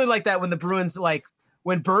was definitely like that when the Bruins, like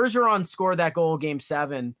when Bergeron scored that goal game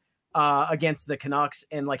 7 against the Canucks,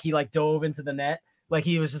 and like he like dove into the net. Like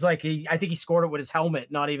he was just like, I think he scored it with his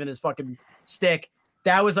helmet, not even his fucking stick.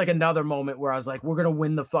 That was like another moment where I was like, we're going to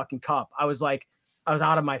win the fucking cup. I was out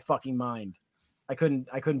of my fucking mind. I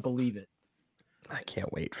couldn't believe it. I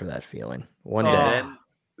can't wait for that feeling. One day.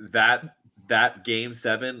 That game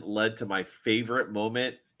 7 led to my favorite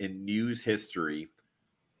moment in news history.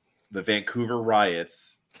 The Vancouver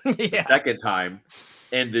riots, the second time,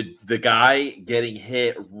 and the guy getting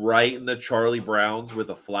hit right in the Charlie Browns with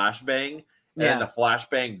a flashbang, and the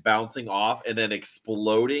flashbang bouncing off and then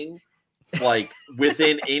exploding like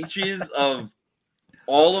within inches of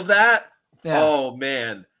all of that. Yeah. Oh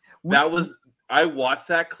man, I watched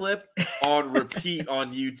that clip on repeat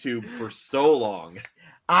on YouTube for so long.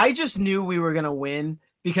 I just knew we were gonna win.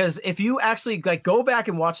 Because if you actually like go back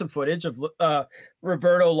and watch some footage of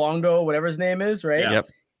Roberto Longo, whatever his name is, right?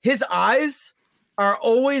 Yep. His eyes are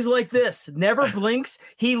always like this, never blinks.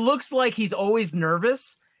 He looks like he's always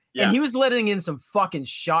nervous. Yeah. And he was letting in some fucking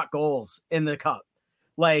shot goals in the cup.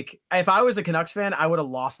 Like if I was a Canucks fan, I would have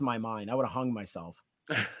lost my mind. I would have hung myself.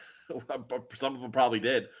 Some of them probably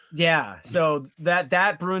did. Yeah. So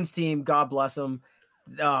that Bruins team, God bless them.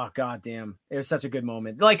 Oh god damn, it was such a good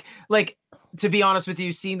moment. Like to be honest with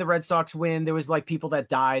you, seeing the Red Sox win, there was like people that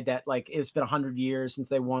died that like it's been 100 years since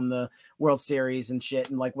they won the World Series and shit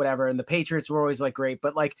and like whatever. And the Patriots were always like great,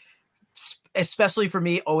 but like especially for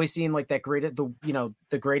me, always seeing like that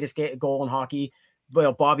the greatest goal in hockey,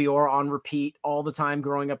 Bobby Orr on repeat all the time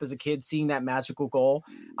growing up as a kid, seeing that magical goal.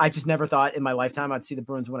 I just never thought in my lifetime I'd see the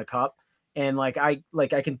Bruins win a cup. And I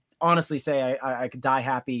can honestly say I could die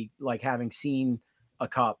happy like having seen a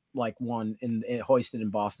cup like won and hoisted in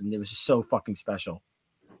Boston. It was just so fucking special.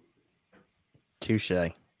 Touche.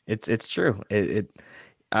 It's true.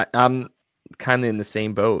 I'm kind of in the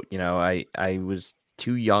same boat. I was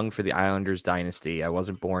too young for the Islanders dynasty. I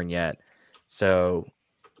wasn't born yet. So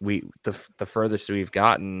the furthest we've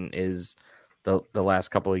gotten is the last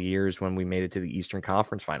couple of years when we made it to the Eastern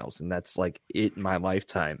Conference Finals. And that's like it in my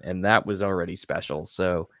lifetime. And that was already special.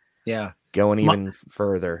 So yeah. Going even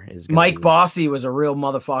further is Mike Bossy was a real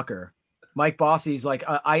motherfucker. Mike Bossy's like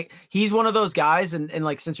he's one of those guys, and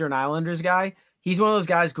like since you're an Islanders guy, he's one of those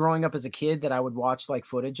guys growing up as a kid that I would watch like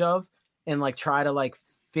footage of and like try to like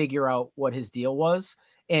figure out what his deal was.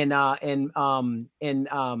 And Patty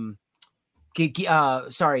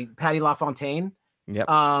LaFontaine. Yep.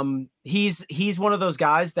 He's one of those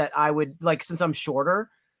guys that I would like, since I'm shorter,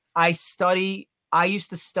 I used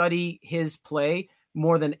to study his play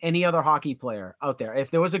more than any other hockey player out there.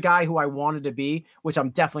 If there was a guy who I wanted to be, which I'm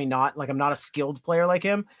definitely not, like I'm not a skilled player like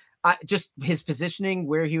him, just his positioning,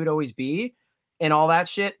 where he would always be and all that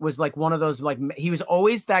shit was like one of those, like he was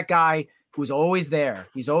always that guy who was always there.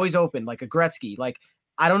 He's always open, like a Gretzky. Like,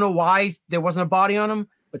 I don't know why there wasn't a body on him,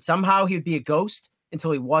 but somehow he would be a ghost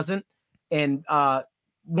until he wasn't. And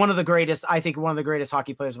one of the greatest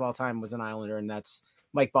hockey players of all time was an Islander, and that's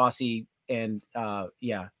Mike Bossy and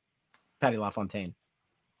Patty LaFontaine.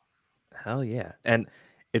 Hell yeah. And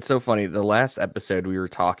it's so funny. The last episode we were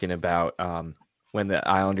talking about when the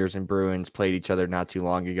Islanders and Bruins played each other not too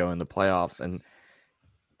long ago in the playoffs, and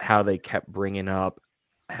how they kept bringing up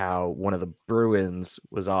how one of the Bruins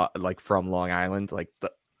was like from Long Island. Like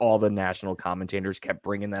all the national commentators kept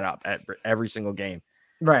bringing that up at every single game.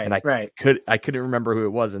 Right. And I couldn't remember who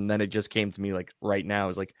it was. And then it just came to me like right now. It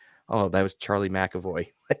was like, oh, that was Charlie McAvoy.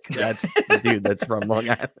 Like that's the dude that's from Long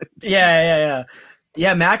Island. Yeah.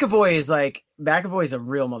 McAvoy is a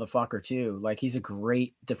real motherfucker too. Like he's a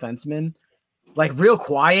great defenseman, like real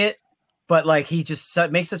quiet, but like he just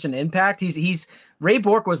makes such an impact. He's Ray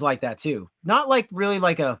Bourque was like that too. Not like really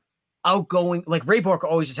like a outgoing, like Ray Bourque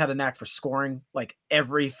always just had a knack for scoring like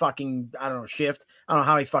every fucking, I don't know, shift. I don't know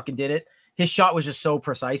how he fucking did it. His shot was just so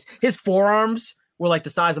precise. His forearms were like the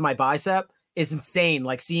size of my bicep. It's insane.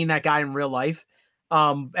 Like seeing that guy in real life.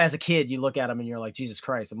 As a kid, you look at him and you're like, Jesus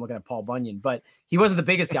Christ, I'm looking at Paul Bunyan, but he wasn't the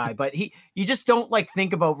biggest guy, but you just don't like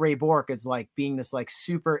think about Ray Bourque as like being this like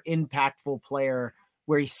super impactful player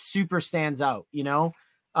where he super stands out, you know?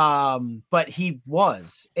 But he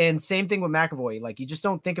was, and same thing with McAvoy. Like you just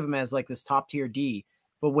don't think of him as like this top tier D,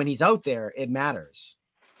 but when he's out there, it matters.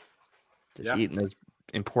 Just eating those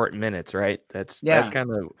important minutes, right? That's kind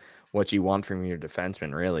of what you want from your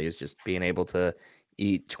defenseman, really, is just being able to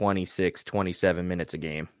eat 26, 27 minutes a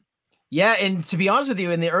game. Yeah, and to be honest with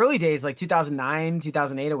you, in the early days, like 2009,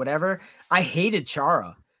 2008 or whatever, I hated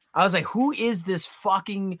Chara. I was like, who is this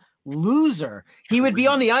fucking loser? He would be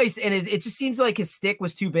on the ice, and it just seems like his stick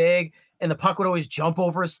was too big, and the puck would always jump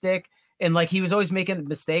over his stick, and like he was always making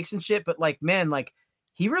mistakes and shit, but like, man, like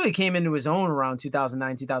he really came into his own around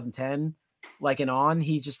 2009, 2010, like and on.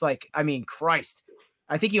 He just like, I mean, Christ.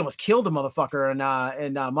 I think he almost killed a motherfucker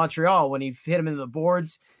in Montreal when he hit him into the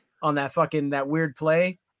boards on that weird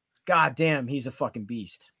play. God damn, he's a fucking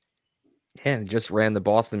beast. Yeah, and just ran the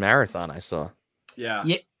Boston Marathon, I saw. Yeah,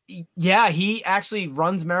 he actually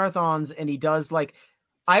runs marathons, and he does like,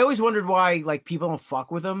 I always wondered why like people don't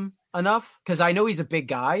fuck with him enough, because I know he's a big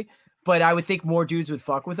guy, but I would think more dudes would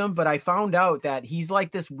fuck with him. But I found out that he's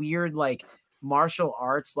like this weird like martial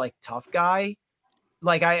arts like tough guy.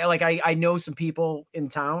 I know some people in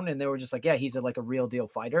town, and they were just like, yeah, he's a real deal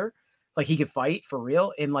fighter. Like he could fight for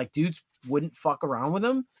real. And like dudes wouldn't fuck around with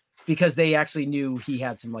him because they actually knew he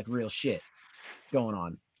had some like real shit going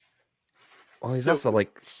on. Well, he's also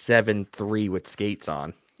like 7'3" with skates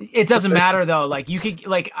on. It doesn't matter though. Like you could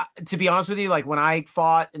to be honest with you, like when I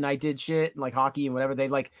fought and I did shit and like hockey and whatever, they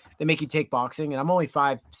make you take boxing, and I'm only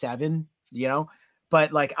 5'7", you know?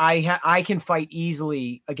 But like I can fight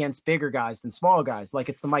easily against bigger guys than smaller guys. Like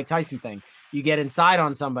it's the Mike Tyson thing. You get inside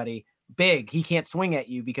on somebody big, he can't swing at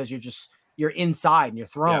you because you're inside and you're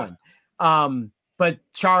throwing. Yeah. But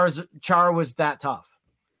Chara was that tough.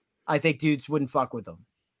 I think dudes wouldn't fuck with him.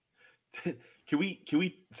 Can we?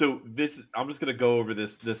 So this, I'm just gonna go over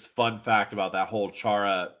this fun fact about that whole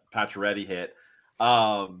Chara Pacioretty hit.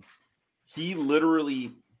 He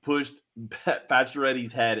literally pushed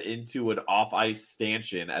Pacioretty's head into an off-ice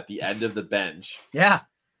stanchion at the end of the bench. Yeah.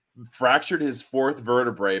 Fractured his fourth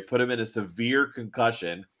vertebrae, put him in a severe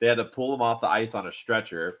concussion. They had to pull him off the ice on a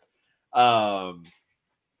stretcher.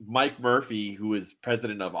 Mike Murphy, who was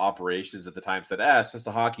president of operations at the time, said, it's just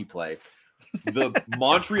a hockey play. The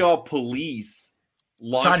Montreal police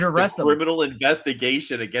launched a criminal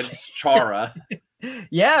investigation against Chara.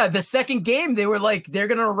 Yeah, the second game, they were like, they're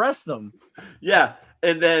going to arrest him. Yeah.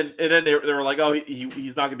 And then they were like, oh,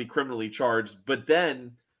 he's not going to be criminally charged. But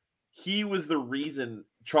then he was the reason,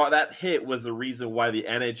 that hit was the reason why the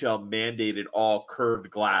NHL mandated all curved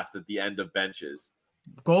glass at the end of benches.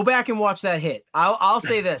 Go back and watch that hit. I'll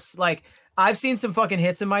say this. Like, I've seen some fucking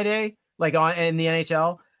hits in my day, like in the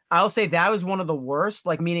NHL. I'll say that was one of the worst,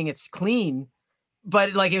 like meaning it's clean,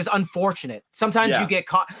 but like it was unfortunate. Sometimes you get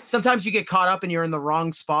caught up and you're in the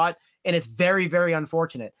wrong spot, and it's very, very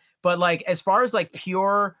unfortunate. But like, as far as like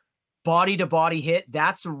pure body to body hit,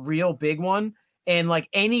 that's a real big one. And like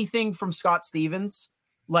anything from Scott Stevens,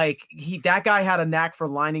 like that guy had a knack for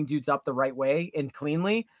lining dudes up the right way and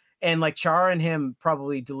cleanly. And like Chara and him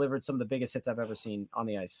probably delivered some of the biggest hits I've ever seen on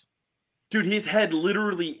the ice. Dude, his head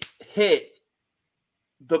literally hit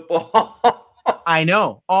the ball. I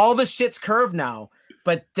know all the shit's curved now,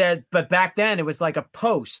 but back then it was like a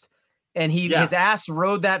post, and his ass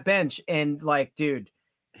rode that bench, and like, dude,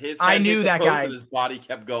 I knew that guy. And his body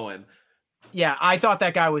kept going. Yeah, I thought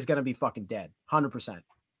that guy was gonna be fucking dead, 100%.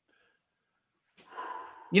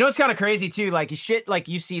 You know, it's kind of crazy too. Like shit, like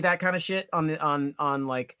you see that kind of shit on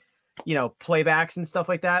like, you know, playbacks and stuff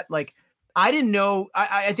like that. Like, I didn't know.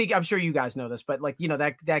 I think I'm sure you guys know this, but like, you know,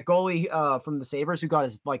 that goalie from the Sabres who got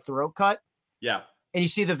his like throat cut. Yeah. And you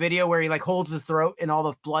see the video where he like holds his throat and all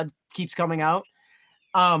the blood keeps coming out.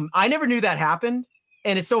 I never knew that happened.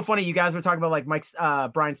 And it's so funny. You guys were talking about like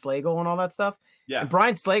Brian Slagle and all that stuff. Yeah. And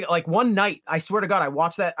Brian Slagle, like one night, I swear to God, I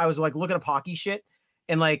watched that. I was like looking up hockey shit,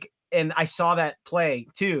 and I saw that play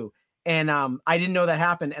too. And I didn't know that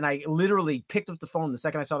happened. And I literally picked up the phone the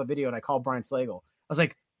second I saw the video, and I called Brian Slagle. I was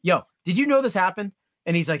like, yo, did you know this happened?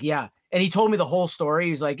 And he's like, yeah. And he told me the whole story.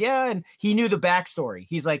 He's like, yeah. And he knew the backstory.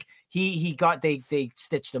 He's like, they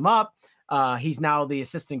stitched him up. He's now the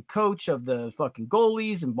assistant coach of the fucking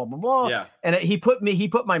goalies and blah, blah, blah. Yeah. And he put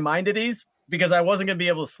my mind at ease because I wasn't going to be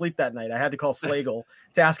able to sleep that night. I had to call Slagle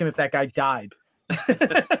to ask him if that guy died.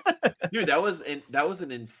 Dude, that was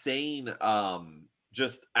an insane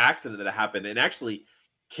just accident that happened. And actually,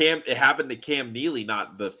 it happened to Cam Neely,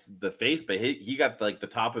 not the face, but he got like the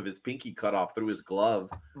top of his pinky cut off through his glove,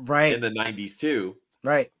 right, in the 90s too.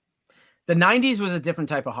 Right. The 90s was a different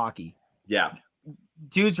type of hockey. Yeah.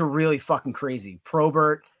 Dudes were really fucking crazy.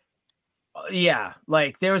 Probert. Yeah.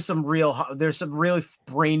 Like there's some really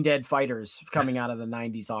brain dead fighters coming out of the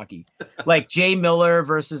 90s hockey. Like Jay Miller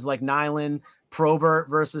versus like Nyland, Probert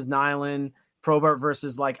versus Nyland, Probert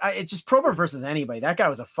versus like, it's just Probert versus anybody. That guy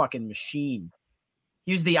was a fucking machine.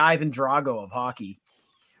 He was the Ivan Drago of hockey.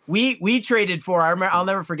 We traded for, I'll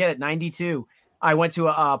never forget it, 92. I went to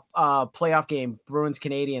a playoff game, Bruins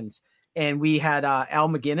Canadians, and we had Al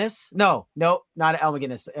McGinnis. No, not Al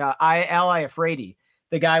McGinnis. Al Iafrate,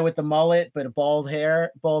 the guy with the mullet but a bald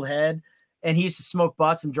head, and he used to smoke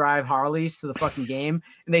butts and drive Harleys to the fucking game.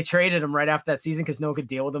 And they traded him right after that season because no one could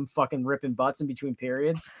deal with him fucking ripping butts in between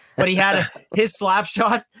periods. But he had his slap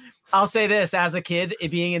shot. I'll say this, as a kid,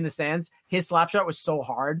 it being in the stands, his slap shot was so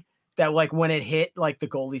hard that like when it hit like the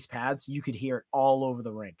goalie's pads, you could hear it all over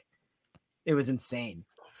the rink. It was insane.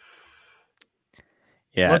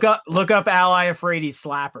 Yeah. Look up Al Iafrate's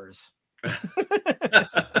slappers.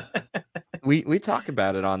 we talked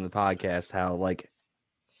about it on the podcast how like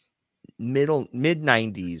mid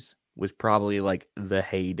 90s was probably like the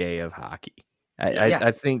heyday of hockey.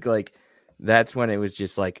 I think like that's when it was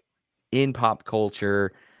just like in pop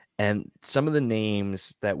culture, and some of the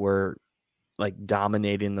names that were like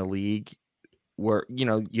dominating the league were, you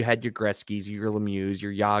know, you had your Gretzkys, your Lemieux,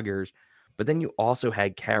 your Jagers, but then you also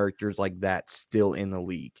had characters like that still in the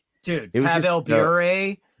league. Dude, Pavel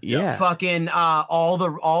Bure, yeah, fucking all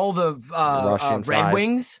the Red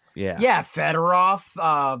Wings, yeah, Fedorov,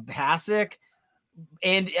 Hasek,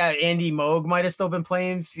 and Andy Moog might have still been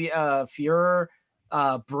playing. Führer,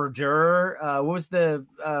 Brodeur, what was the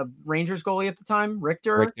Rangers goalie at the time?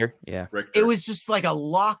 Richter. Yeah. Richter. It was just like a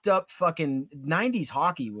locked up fucking 90s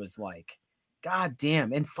hockey was like, god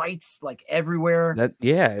damn, and fights like everywhere.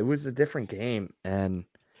 It was a different game, and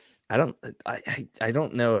I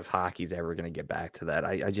don't know if hockey's ever going to get back to that.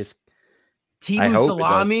 I just Timu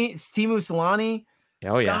Solani.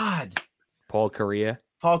 Oh yeah. God. Paul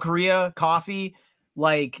Kariya, Coffee.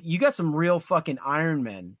 Like you got some real fucking Iron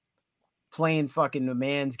Men playing fucking a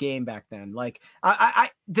man's game back then. Like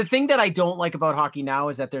I the thing that I don't like about hockey now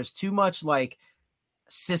is that there's too much like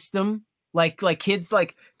system. Like kids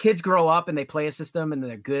grow up and they play a system and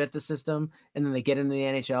they're good at the system, and then they get into the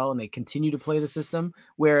NHL and they continue to play the system,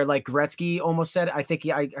 where like Gretzky almost said, I think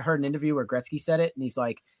I heard an interview where Gretzky said it, and he's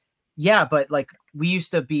like, yeah, but like we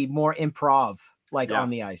used to be more improv on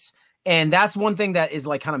the ice. And that's one thing that is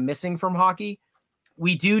like kind of missing from hockey.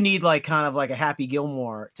 We do need like kind of like a Happy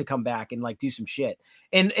Gilmore to come back and like do some shit.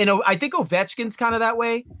 And I think Ovechkin's kind of that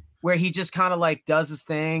way, where he just kind of like does his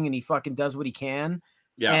thing and he fucking does what he can.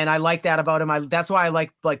 Yeah. And I like that about him. That's why I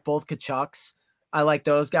like both Kachucks. I like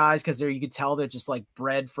those guys because you could tell they're just like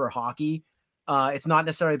bred for hockey. It's not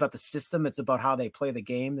necessarily about the system. It's about how they play the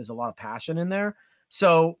game. There's a lot of passion in there.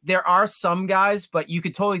 So there are some guys, but you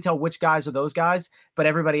could totally tell which guys are those guys. But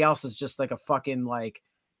everybody else is just like a fucking like,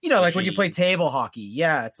 you know, like when you play table hockey.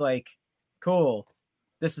 Yeah, it's like, cool.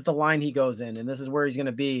 This is the line he goes in, and this is where he's going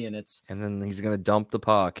to be. And then he's going to dump the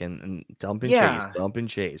puck and dump and chase, dump and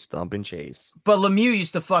chase, dump and chase. But Lemieux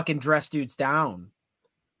used to fucking dress dudes down,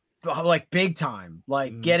 like big time,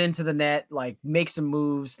 like get into the net, like make some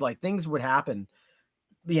moves, like things would happen,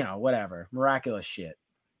 you know, whatever, miraculous shit.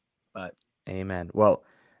 But amen. Well,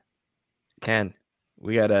 Ken,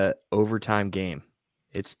 we got a overtime game.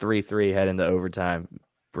 It's 3-3 heading to overtime.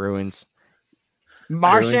 Bruins.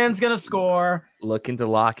 Marchand's gonna score. Looking to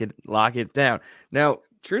lock it down. Now,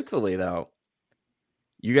 truthfully though,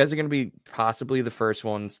 you guys are going to be possibly the first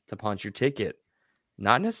ones to punch your ticket.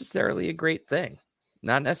 Not necessarily a great thing.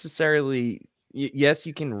 Not necessarily. Yes,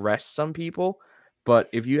 you can rest some people, but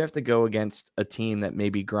if you have to go against a team that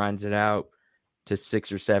maybe grinds it out to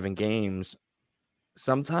 6 or 7 games,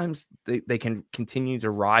 sometimes they can continue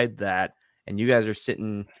to ride that, and you guys are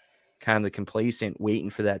sitting kind of complacent,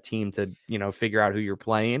 waiting for that team to, figure out who you're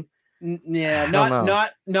playing. Yeah,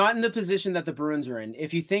 not in the position that the Bruins are in.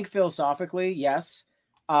 If you think philosophically, yes.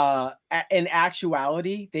 In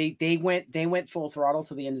actuality, they went full throttle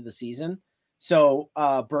to the end of the season. So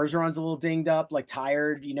Bergeron's a little dinged up, like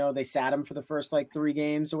tired. They sat him for the first 3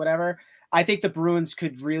 games or whatever. I think the Bruins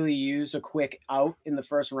could really use a quick out in the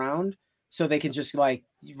first round, so they can just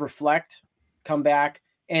reflect, come back,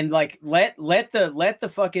 and let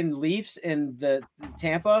the fucking Leafs and the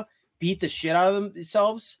Tampa beat the shit out of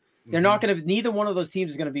themselves. They're not gonna. Neither one of those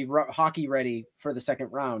teams is gonna be hockey ready for the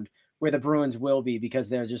second round, where the Bruins will be, because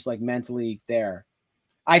they're just mentally there.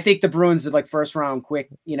 I think the Bruins first round quick,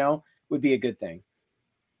 would be a good thing.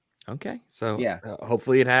 Okay. So yeah,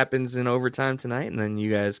 hopefully it happens in overtime tonight, and then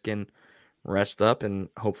you guys can rest up and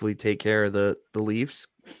hopefully take care of the Leafs,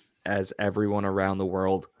 as everyone around the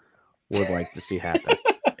world would like to see happen,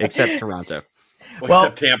 except Toronto. Well,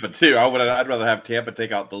 except Tampa too. I'd rather have Tampa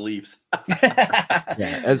take out the Leafs.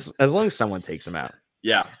 Yeah, as long as someone takes them out.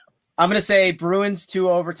 Yeah. I'm going to say Bruins 2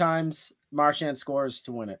 overtimes. Marchand scores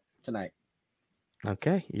to win it tonight.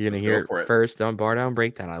 Okay. You're going to hear it first on Bar Down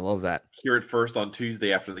Breakdown. I love that. Hear it first on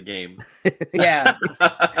Tuesday after the game. Yeah.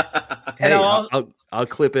 Hey, I'll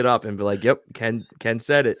clip it up and be like, yep, Ken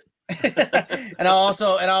said it. And I'll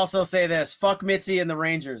also say this. Fuck Mitzi and the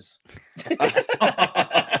Rangers.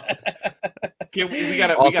 We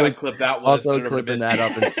gotta clip that one. Also clipping that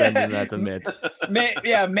up and sending that to Mitz.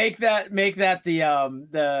 Make that the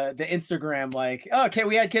Instagram okay,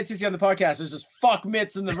 we had Susi on the podcast. It's just fuck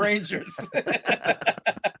Mitz and the Rangers.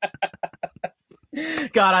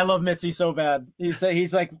 God, I love Mitzi so bad. He's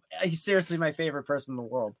seriously my favorite person in the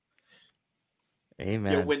world.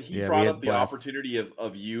 Amen. Yeah, when he brought up the opportunity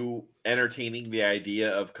of you entertaining the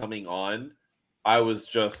idea of coming on, I was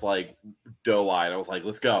just doe-eyed. I was like,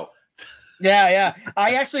 let's go. Yeah.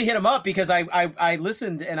 I actually hit him up because I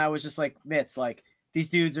listened, and I was just like, Mitz, these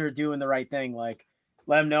dudes are doing the right thing. Let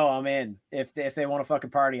them know I'm in. If they want to fucking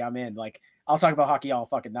party, I'm in. I'll talk about hockey all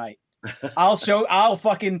fucking night. I'll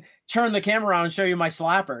fucking turn the camera on and show you my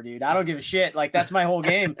slapper, dude. I don't give a shit. That's my whole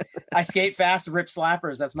game. I skate fast, rip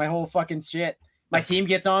slappers. That's my whole fucking shit. My team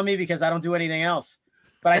gets on me because I don't do anything else,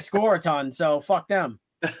 but I score a ton. So fuck them.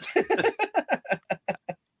 I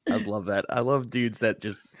love that. I love dudes that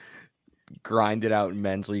just grind it out in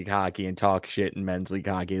men's league hockey and talk shit in men's league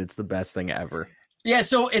hockey. It's the best thing ever. Yeah,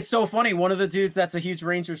 so it's so funny. One of the dudes that's a huge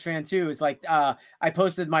Rangers fan too is I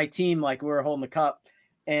posted my team we were holding the cup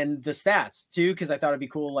and the stats too, because I thought it'd be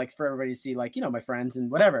cool for everybody to see my friends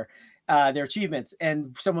and whatever their achievements.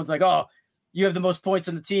 And someone's like, "Oh, you have the most points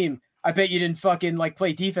on the team. I bet you didn't fucking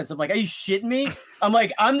play defense." I'm like, "Are you shitting me?" I'm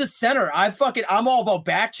like, "I'm the center. I'm all about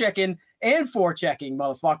back checking and forechecking,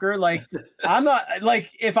 motherfucker. I'm not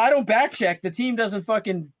if I don't back check, the team doesn't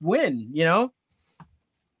fucking win,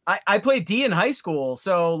 I played D in high school,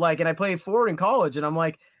 so and I played forward in college, and I'm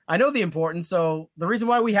I know the importance. So the reason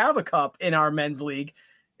why we have a cup in our men's league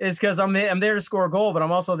is because I'm there to score a goal, but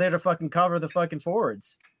I'm also there to fucking cover the fucking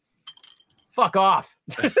forwards. Fuck off.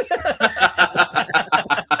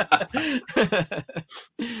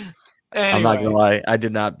 Anyway. I'm not gonna lie, I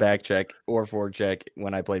did not back check or forward check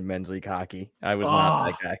when I played men's league hockey. I was not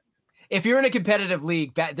that guy. If you're in a competitive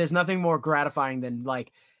league, there's nothing more gratifying than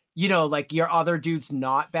your other dudes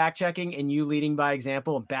not back checking and you leading by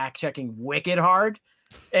example and back checking wicked hard.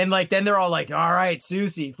 And then they're all all right,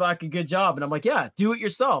 Susi, fucking good job. And I'm like, yeah, do it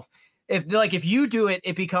yourself. If you do it,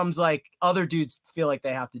 it becomes other dudes feel like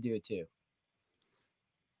they have to do it too.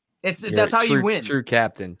 That's how you win. True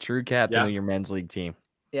captain of your men's league team.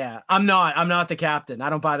 Yeah, I'm not the captain. I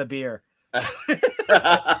don't buy the beer.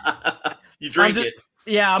 You drink it.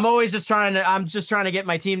 Yeah, I'm just trying to get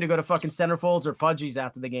my team to go to fucking centerfolds or pudgies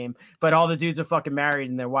after the game. But all the dudes are fucking married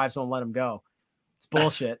and their wives won't let them go. It's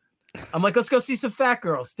bullshit. I'm like, let's go see some fat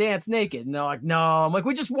girls dance naked. And they're like, no. I'm like,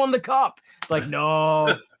 we just won the cup.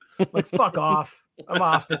 No. I'm fuck off. I'm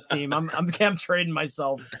off this team. I'm trading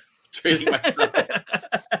myself.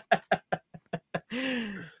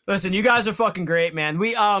 Listen, you guys are fucking great, man.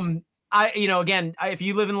 We again, if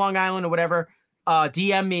you live in Long Island or whatever,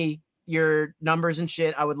 DM me, your numbers and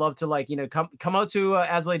shit. I would love to like, come out to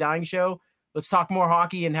Asley Dying show. Let's talk more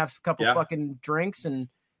hockey and have a couple fucking drinks and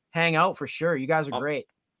hang out for sure. You guys are great.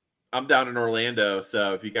 I'm down in Orlando,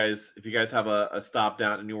 so if you guys have a stop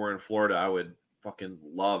down anywhere in Florida, I would fucking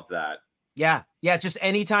love that. Yeah. Just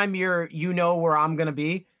anytime where I'm gonna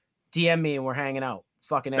be, DM me and we're hanging out.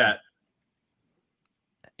 Fucking Bet.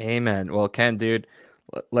 Amen. Well, Ken, dude,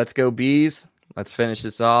 let's go Bees. Let's finish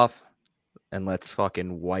this off, and let's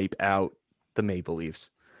fucking wipe out the Maple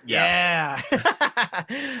Leafs. Yeah.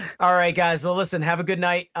 All right, guys. Well, listen, have a good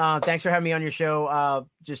night. Thanks for having me on your show.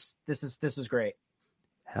 This is great.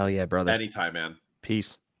 Hell yeah, brother. Anytime, man.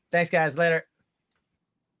 Peace. Thanks, guys. Later.